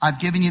saying, I've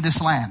given you this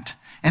land.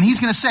 And he's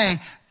going to say,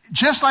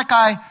 just like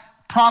I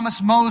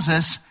promised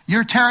Moses,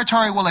 your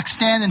territory will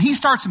extend. And he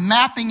starts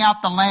mapping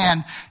out the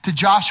land to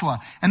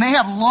Joshua. And they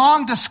have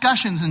long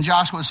discussions in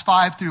Joshua's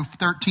 5 through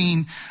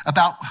 13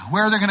 about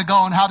where they're going to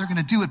go and how they're going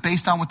to do it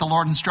based on what the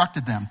Lord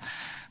instructed them.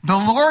 The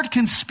Lord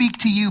can speak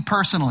to you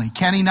personally,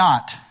 can he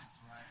not?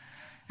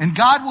 And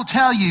God will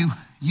tell you,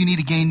 you need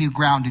to gain new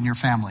ground in your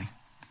family.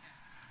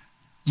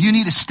 You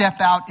need to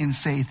step out in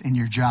faith in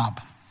your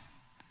job.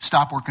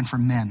 Stop working for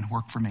men,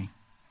 work for me.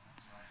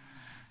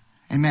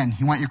 Amen.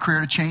 You want your career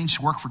to change?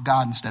 Work for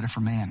God instead of for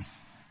man.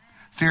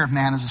 Fear of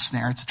man is a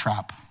snare, it's a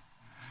trap.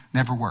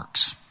 Never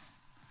works.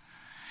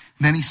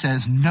 And then he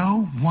says,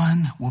 no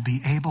one will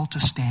be able to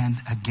stand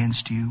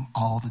against you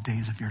all the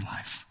days of your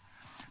life.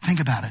 Think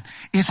about it.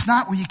 It's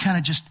not where you kind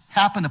of just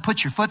happen to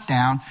put your foot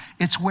down.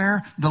 It's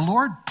where the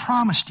Lord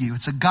promised you.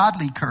 It's a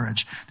godly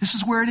courage. This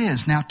is where it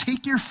is. Now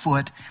take your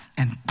foot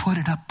and put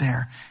it up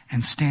there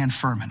and stand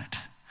firm in it.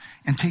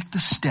 And take the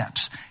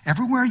steps.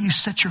 Everywhere you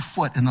set your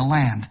foot in the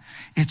land,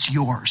 it's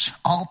yours.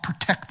 I'll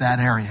protect that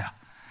area.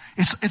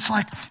 It's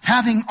like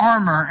having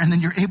armor and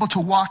then you're able to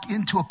walk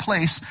into a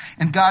place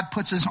and God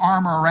puts his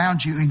armor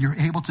around you and you're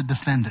able to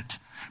defend it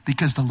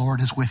because the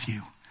Lord is with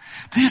you.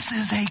 This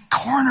is a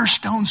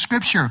cornerstone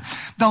scripture.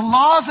 The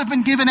laws have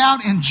been given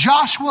out and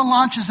Joshua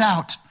launches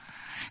out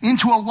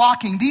into a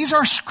walking. These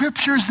are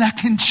scriptures that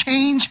can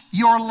change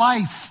your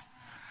life.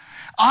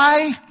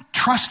 I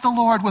trust the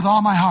Lord with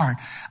all my heart.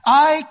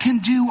 I can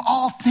do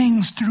all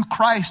things through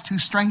Christ who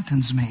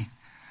strengthens me.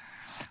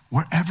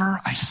 Wherever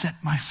I set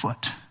my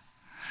foot,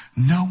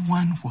 no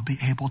one will be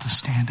able to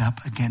stand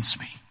up against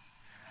me.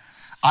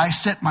 I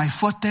set my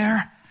foot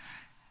there,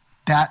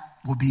 that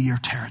will be your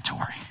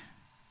territory.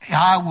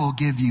 I will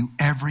give you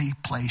every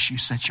place you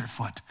set your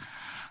foot.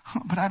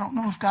 But I don't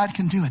know if God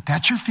can do it.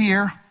 That's your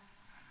fear.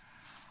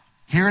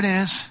 Here it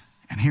is,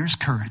 and here's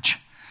courage.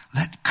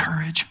 Let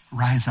courage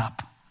rise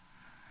up.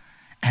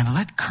 And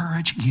let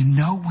courage, you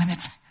know when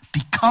it's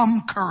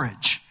become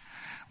courage,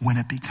 when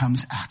it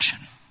becomes action.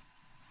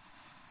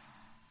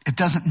 It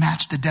doesn't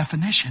match the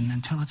definition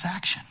until it's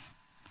action.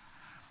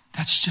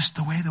 That's just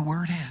the way the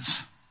word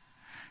is.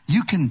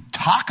 You can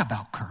talk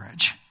about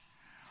courage.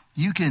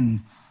 You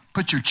can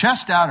put your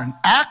chest out and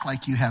act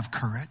like you have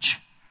courage.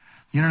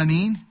 You know what I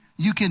mean?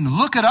 You can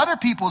look at other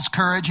people's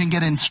courage and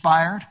get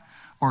inspired,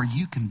 or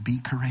you can be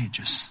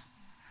courageous.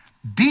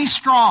 Be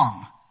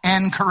strong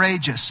and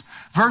courageous.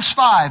 Verse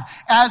 5,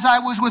 as I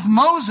was with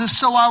Moses,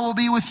 so I will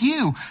be with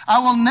you. I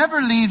will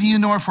never leave you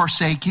nor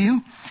forsake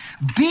you.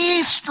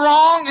 Be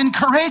strong and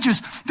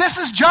courageous. This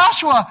is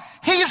Joshua.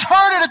 He's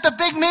heard it at the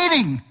big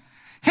meeting.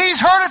 He's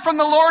heard it from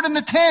the Lord in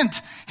the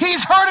tent.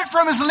 He's heard it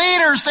from his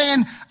leaders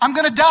saying, I'm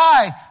going to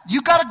die.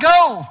 You got to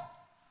go.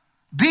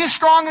 Be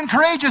strong and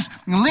courageous.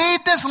 Lead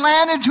this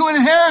land into an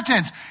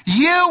inheritance.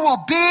 You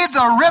will be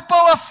the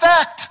ripple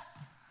effect.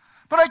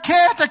 But I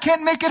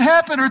can't make it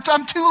happen, or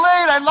I'm too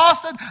late.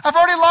 I've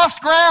already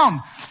lost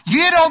ground.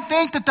 You don't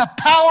think that the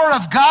power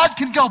of God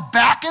can go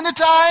back into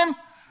time?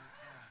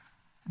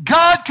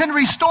 God can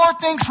restore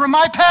things from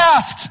my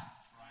past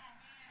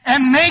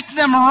and make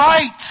them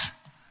right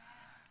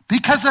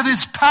because of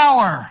his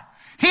power.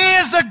 He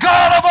is the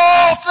God of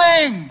all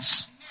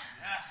things.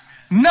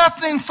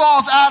 Nothing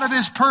falls out of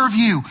his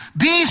purview.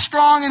 Be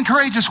strong and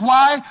courageous.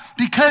 Why?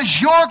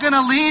 Because you're going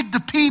to lead the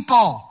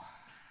people.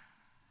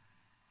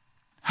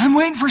 I'm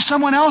waiting for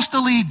someone else to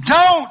lead.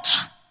 Don't.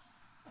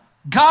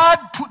 God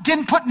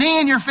didn't put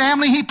me in your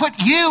family. He put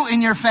you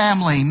in your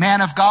family.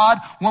 Man of God,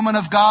 woman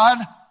of God.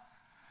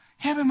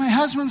 Yeah, but my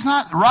husband's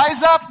not.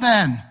 Rise up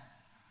then.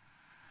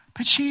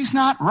 But she's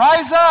not.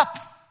 Rise up.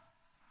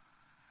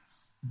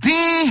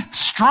 Be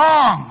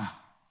strong.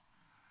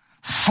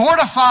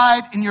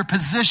 Fortified in your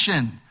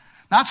position.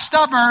 Not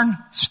stubborn,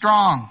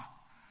 strong.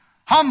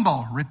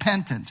 Humble,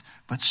 repentant,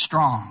 but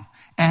strong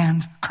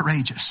and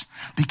courageous.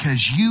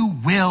 Because you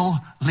will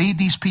lead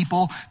these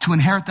people to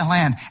inherit the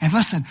land. And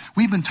listen,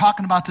 we've been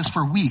talking about this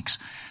for weeks.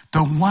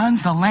 The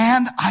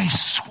land I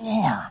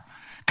swore.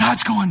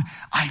 God's going,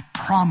 I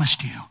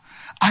promised you.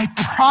 I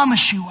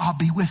promise you I'll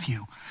be with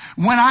you.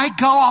 When I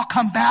go, I'll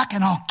come back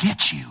and I'll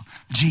get you,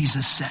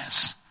 Jesus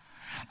says.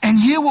 And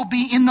you will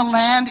be in the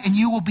land and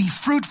you will be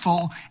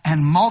fruitful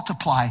and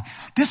multiply.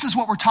 This is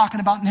what we're talking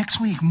about next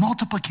week,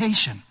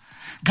 multiplication.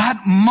 God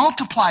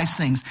multiplies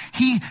things.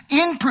 He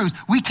improves.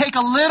 We take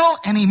a little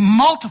and he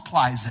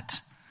multiplies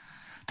it.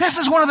 This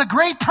is one of the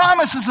great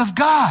promises of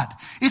God.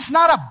 It's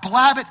not a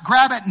blab it,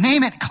 grab it,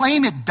 name it,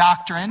 claim it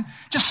doctrine.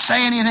 Just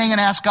say anything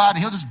and ask God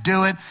and he'll just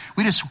do it.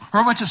 We're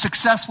a bunch of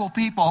successful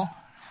people.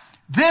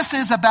 This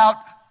is about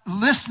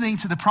listening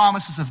to the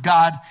promises of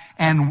God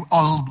and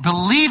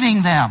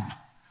believing them.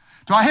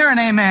 Do I hear an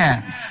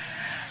amen?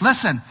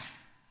 Listen,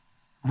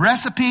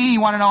 recipe,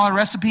 you want to know a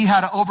recipe how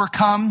to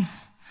overcome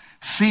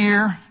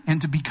fear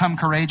and to become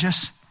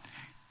courageous?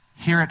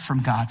 Hear it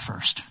from God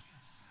first.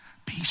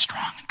 Be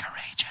strong and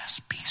courageous.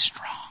 Be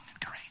strong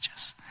and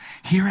courageous.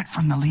 Hear it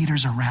from the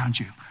leaders around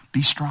you.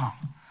 Be strong.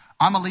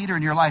 I'm a leader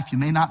in your life. You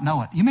may not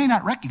know it. You may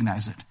not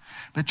recognize it.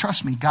 But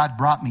trust me, God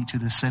brought me to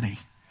this city.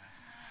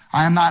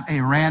 I am not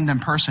a random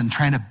person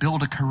trying to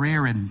build a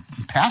career in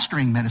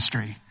pastoring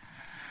ministry.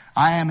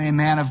 I am a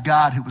man of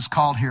God who was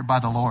called here by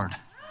the Lord.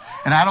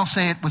 And I don't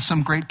say it with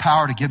some great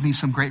power to give me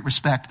some great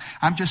respect.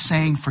 I'm just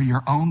saying for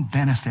your own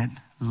benefit,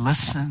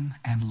 listen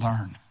and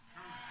learn.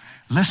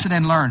 Listen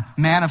and learn.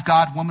 Man of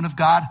God, woman of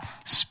God,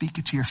 speak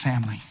it to your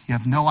family. You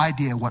have no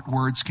idea what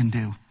words can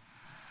do.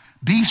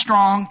 Be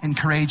strong and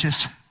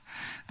courageous.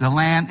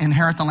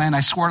 Inherit the land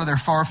I swore to their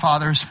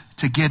forefathers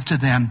to give to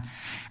them.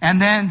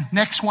 And then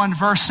next one,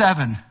 verse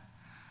 7.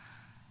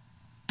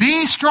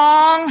 Be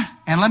strong,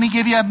 and let me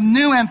give you a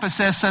new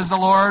emphasis, says the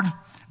Lord.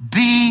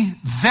 Be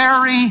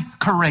very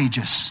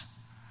courageous.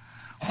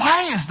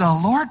 Why is the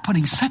Lord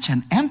putting such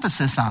an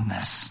emphasis on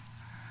this?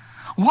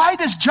 Why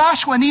does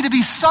Joshua need to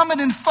be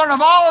summoned in front of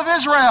all of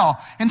Israel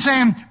and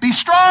saying, be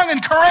strong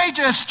and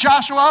courageous,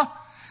 Joshua?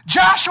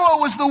 Joshua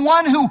was the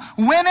one who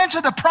went into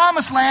the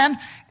promised land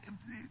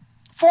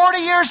 40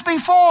 years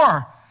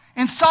before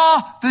and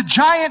saw the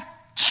giant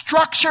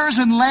structures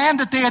and land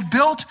that they had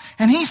built,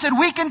 and he said,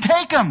 we can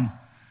take them.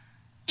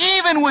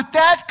 Even with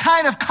that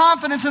kind of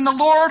confidence in the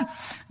Lord,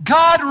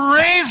 God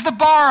raised the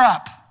bar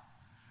up.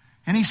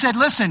 And he said,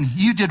 listen,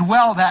 you did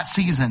well that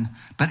season,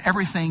 but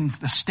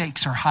the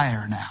stakes are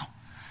higher now.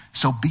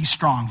 So be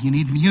strong. You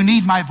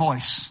need my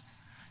voice.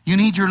 You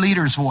need your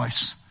leader's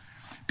voice.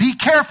 Be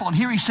careful. And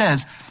here he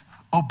says,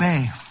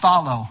 obey,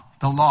 follow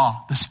the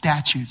law, the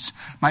statutes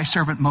my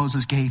servant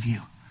Moses gave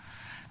you.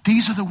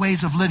 These are the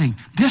ways of living.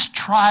 This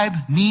tribe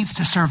needs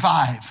to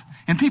survive.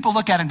 And people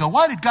look at it and go,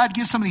 why did God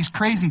give some of these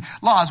crazy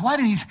laws? Why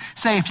didn't he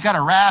say if you got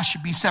a rash,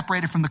 you'd be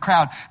separated from the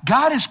crowd?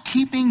 God is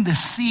keeping the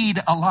seed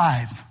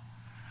alive.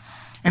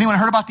 Anyone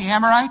heard about the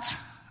Amorites?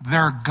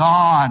 They're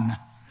gone.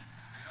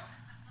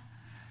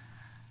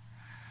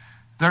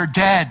 They're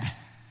dead.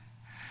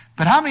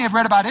 But how many have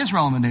read about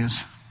Israel in the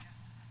news?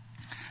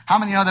 How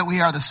many know that we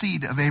are the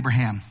seed of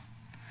Abraham?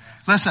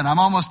 Listen, I'm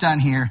almost done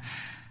here.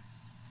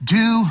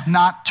 Do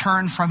not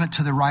turn from it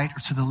to the right or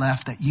to the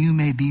left, that you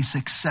may be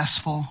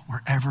successful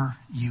wherever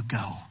you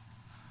go.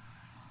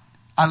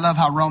 I love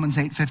how Romans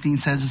 8:15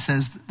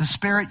 says, the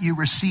spirit you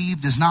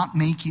received does not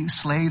make you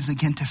slaves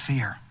again to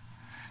fear.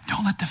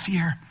 Don't let the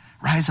fear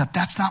rise up.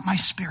 That's not my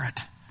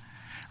spirit.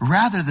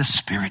 Rather, the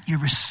spirit you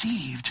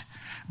received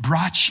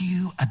brought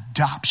you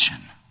adoption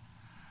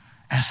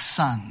as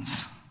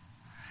sons.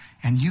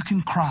 And you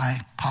can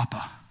cry,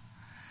 Papa.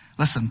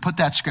 Listen, put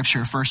that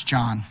scripture, 1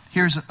 John.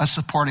 Here's a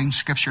supporting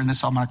scripture, and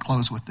I'm going to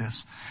close with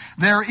this.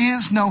 There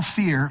is no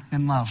fear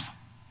in love.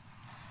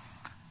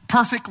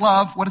 Perfect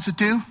love, what does it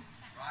do?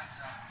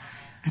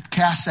 It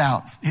casts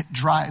out, it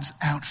drives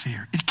out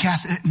fear.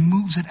 It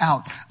moves it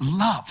out.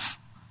 Love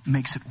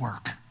makes it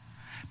work.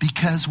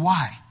 Because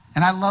why?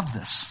 And I love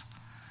this.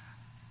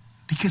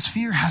 Because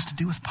fear has to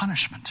do with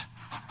punishment.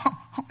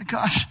 Oh my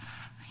gosh.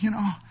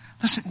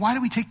 Listen, why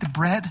do we take the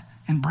bread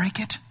and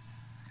break it?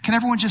 Can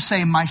everyone just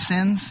say, my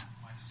sins?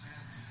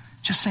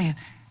 Just say it.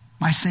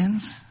 My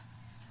sins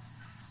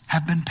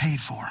have been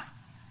paid for.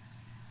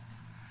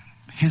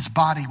 His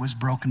body was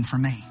broken for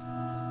me.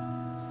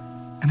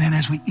 And then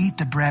as we eat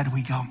the bread,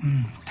 we go,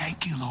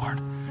 thank you,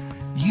 Lord.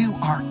 You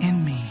are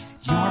in me.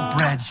 Your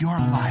bread, your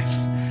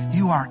life,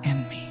 you are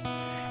in me.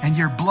 And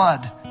your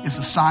blood is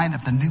a sign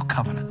of the new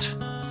covenant.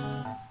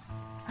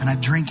 And I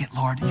drink it,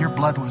 Lord. Your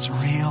blood was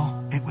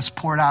real. It was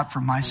poured out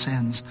for my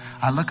sins.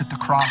 I look at the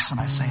cross and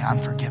I say, I'm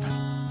forgiven.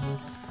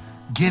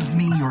 Give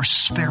me your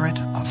spirit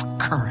of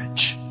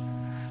courage.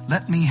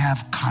 Let me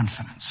have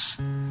confidence.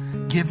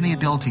 Give me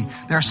ability.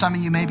 There are some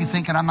of you may be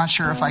thinking, I'm not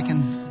sure if I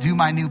can do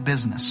my new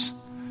business.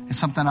 It's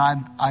something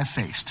I've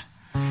faced.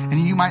 And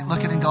you might look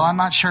at it and go, I'm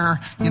not sure,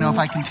 if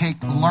I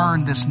can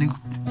learn this new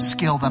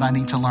skill that I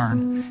need to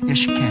learn.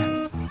 Yes, you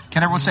can.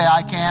 Can everyone say,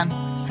 I can?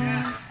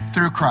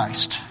 Through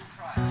Christ.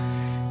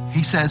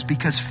 He says,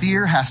 because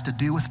fear has to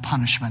do with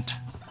punishment.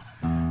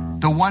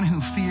 The one who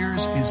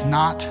fears is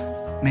not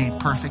made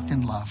perfect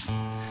in love.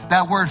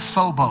 That word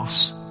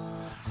phobos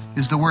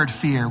is the word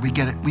fear.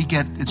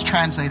 It's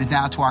translated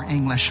now to our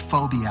English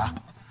phobia.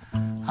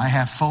 I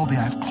have phobia,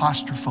 I have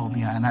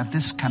claustrophobia, and I have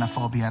this kind of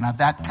phobia, and I have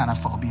that kind of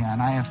phobia,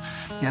 and I have,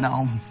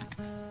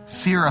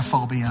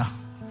 fearophobia,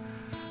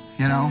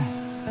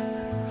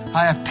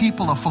 I have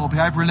peopleophobia,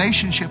 I have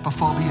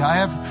relationshipophobia, I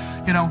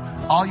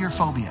have, all your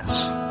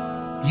phobias.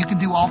 You can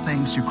do all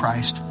things through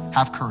Christ.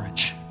 Have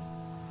courage.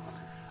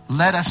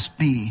 Let us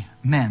be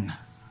men,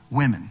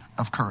 women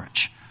of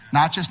courage,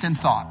 not just in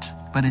thought,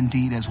 but in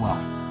deed as well.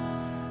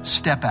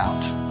 Step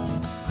out.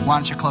 Why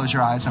don't you close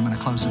your eyes? I'm going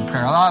to close in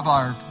prayer. A lot of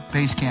our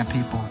base camp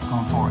people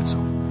going forward, so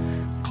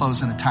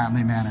close in a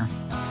timely manner.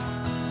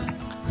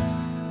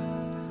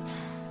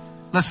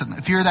 Listen,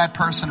 if you're that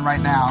person right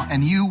now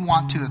and you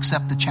want to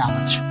accept the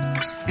challenge,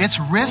 it's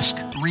risk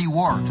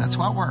reward. That's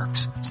how it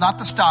works. It's not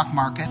the stock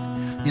market.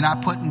 You're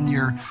not putting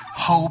your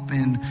hope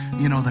in,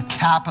 the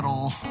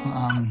capital,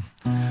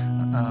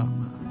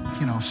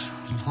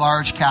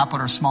 large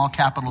capital or small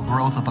capital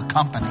growth of a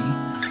company,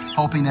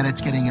 hoping that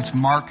it's getting its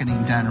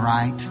marketing done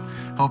right,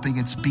 hoping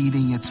it's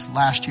beating its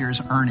last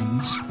year's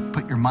earnings.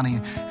 Put your money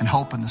and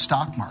hope in the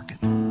stock market.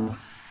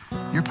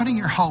 You're putting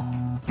your hope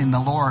in the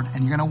Lord,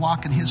 and you're going to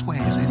walk in his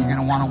ways, and you're going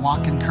to want to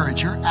walk in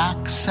courage. You're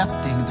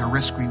accepting the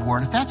risk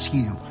reward. If that's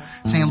you,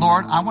 saying,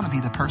 Lord, I want to be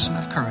the person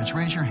of courage.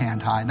 Raise your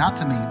hand high, not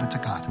to me, but to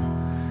God.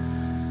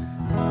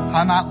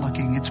 I'm not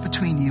looking. It's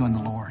between you and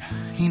the Lord.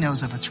 He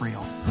knows if it's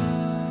real.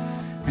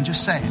 And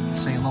just say it.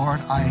 Say,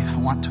 Lord, I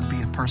want to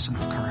be a person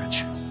of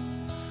courage.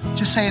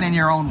 Just say it in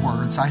your own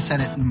words. I said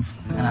it in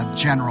a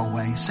general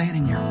way. Say it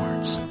in your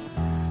words.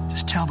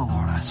 Just tell the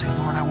Lord. I say,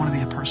 Lord, I want to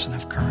be a person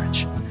of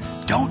courage.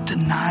 Don't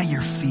deny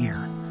your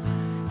fear.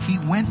 He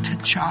went to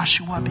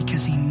Joshua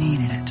because he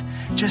needed it.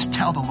 Just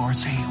tell the Lord,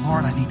 say, hey,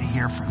 Lord, I need to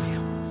hear from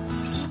you.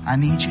 I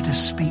need you to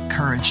speak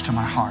courage to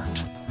my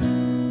heart.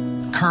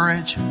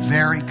 Courage,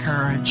 very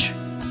courage.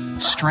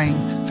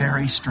 Strength,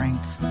 very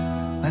strength.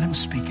 Let him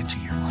speak it to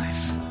your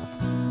life.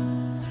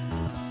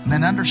 And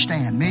then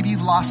understand, maybe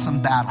you've lost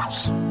some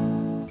battles.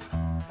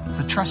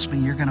 But trust me,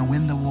 you're going to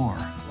win the war.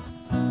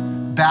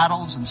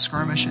 Battles and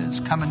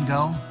skirmishes come and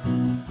go.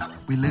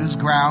 We lose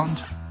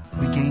ground.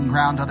 We gain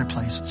ground other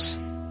places.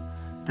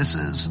 This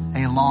is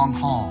a long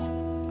haul.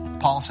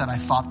 Paul said, I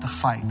fought the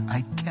fight.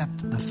 I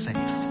kept the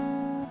faith.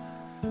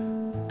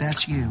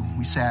 That's you.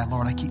 We say,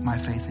 Lord, I keep my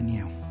faith in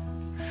you.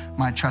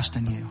 My trust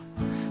in you.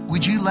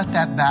 Would you let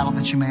that battle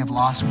that you may have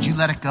lost, would you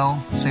let it go?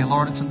 Say,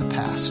 Lord, it's in the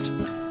past.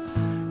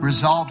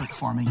 Resolve it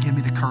for me. Give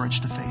me the courage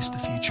to face the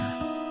future.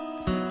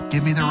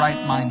 Give me the right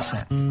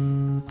mindset.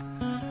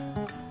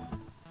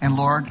 And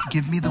Lord,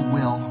 give me the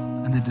will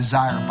and the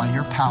desire by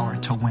your power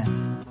to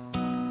win.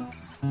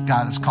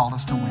 God has called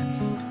us to win.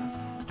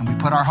 And we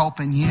put our hope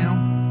in you.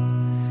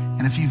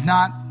 And if you've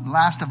not,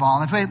 last of all,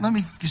 let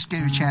me just give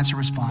you a chance to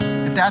respond.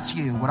 If that's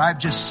you, what I've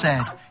just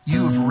said,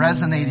 you have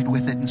resonated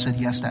with it and said,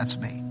 yes, that's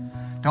me.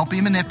 Don't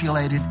be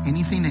manipulated.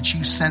 Anything that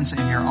you sense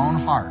in your own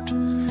heart,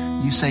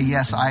 you say,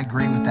 yes, I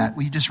agree with that.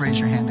 Will you just raise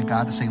your hand to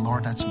God to say,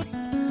 Lord, that's me.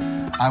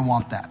 I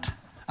want that.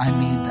 I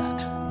need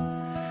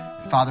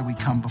that. Father, we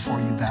come before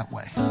you that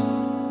way.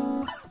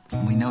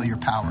 And we know your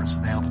power is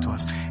available to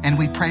us. And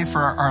we pray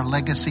for our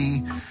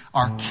legacy,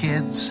 our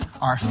kids,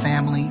 our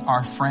family,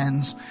 our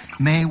friends.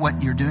 May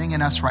what you're doing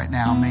in us right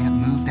now, may it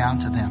move down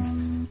to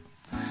them.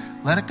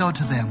 Let it go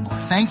to them,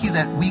 Lord. Thank you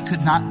that we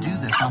could not do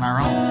this on our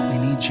own. We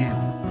need you.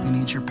 We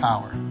need your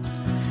power.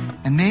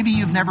 And maybe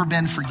you've never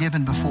been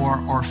forgiven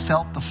before or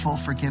felt the full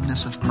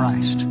forgiveness of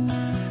Christ.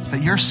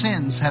 But your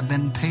sins have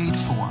been paid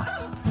for.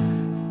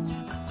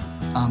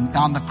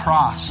 on the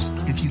cross,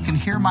 if you can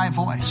hear my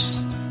voice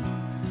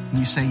and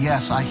you say,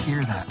 yes, I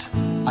hear that.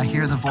 I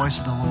hear the voice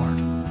of the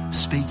Lord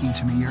speaking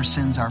to me. Your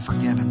sins are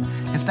forgiven.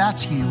 If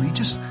that's you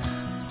just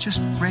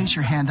raise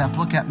your hand up.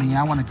 Look at me.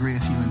 I want to agree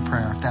with you in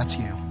prayer if that's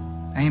you.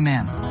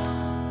 Amen.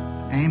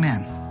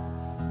 Amen.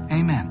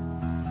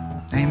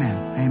 Amen.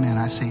 Amen. Amen.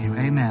 I see you.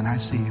 Amen. I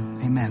see you.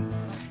 Amen.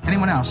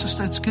 Anyone else?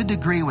 It's good to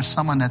agree with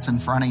someone that's in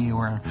front of you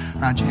or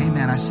around you.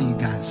 Amen. I see you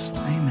guys.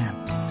 Amen.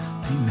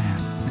 Amen.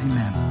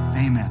 Amen.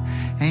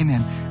 Amen.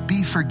 Amen.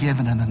 Be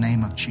forgiven in the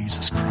name of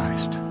Jesus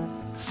Christ.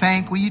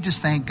 Will you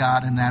just thank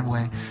God in that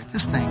way?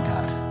 Just thank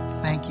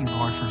God. Thank you,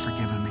 Lord, for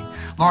forgiving me.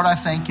 Lord, I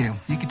thank you.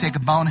 You can take a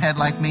bonehead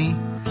like me,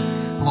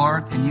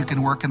 Lord, and you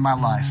can work in my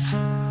life.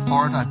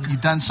 Lord,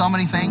 you've done so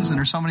many things, and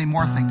there's so many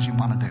more things you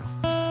want to do.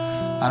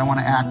 I don't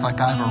want to act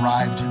like I've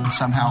arrived and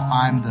somehow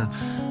I'm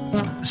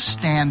the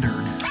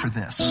standard for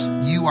this.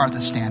 You are the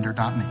standard,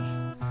 not me.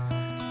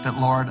 But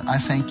Lord, I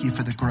thank you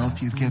for the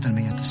growth you've given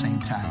me at the same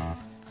time.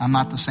 I'm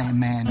not the same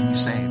man you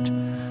saved.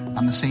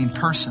 I'm the same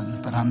person,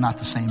 but I'm not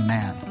the same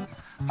man.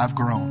 I've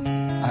grown.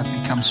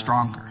 I've become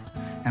stronger.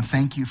 And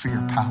thank you for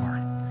your power.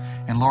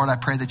 And Lord, I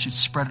pray that you'd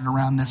spread it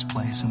around this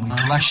place, and we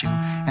bless you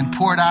and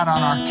pour it out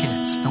on our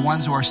kids, the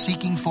ones who are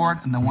seeking for it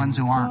and the ones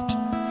who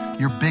aren't.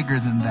 You're bigger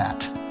than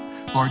that.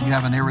 Lord, you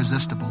have an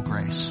irresistible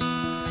grace.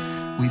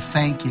 We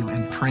thank you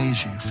and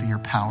praise you for your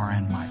power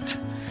and might.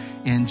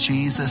 In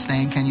Jesus'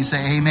 name, can you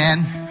say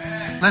amen?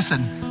 Amen.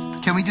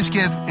 Listen, can we just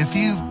if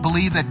you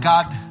believe that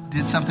God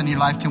did something in your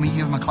life, can we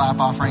give him a clap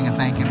offering and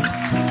thank him?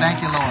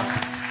 Thank you,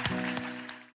 Lord.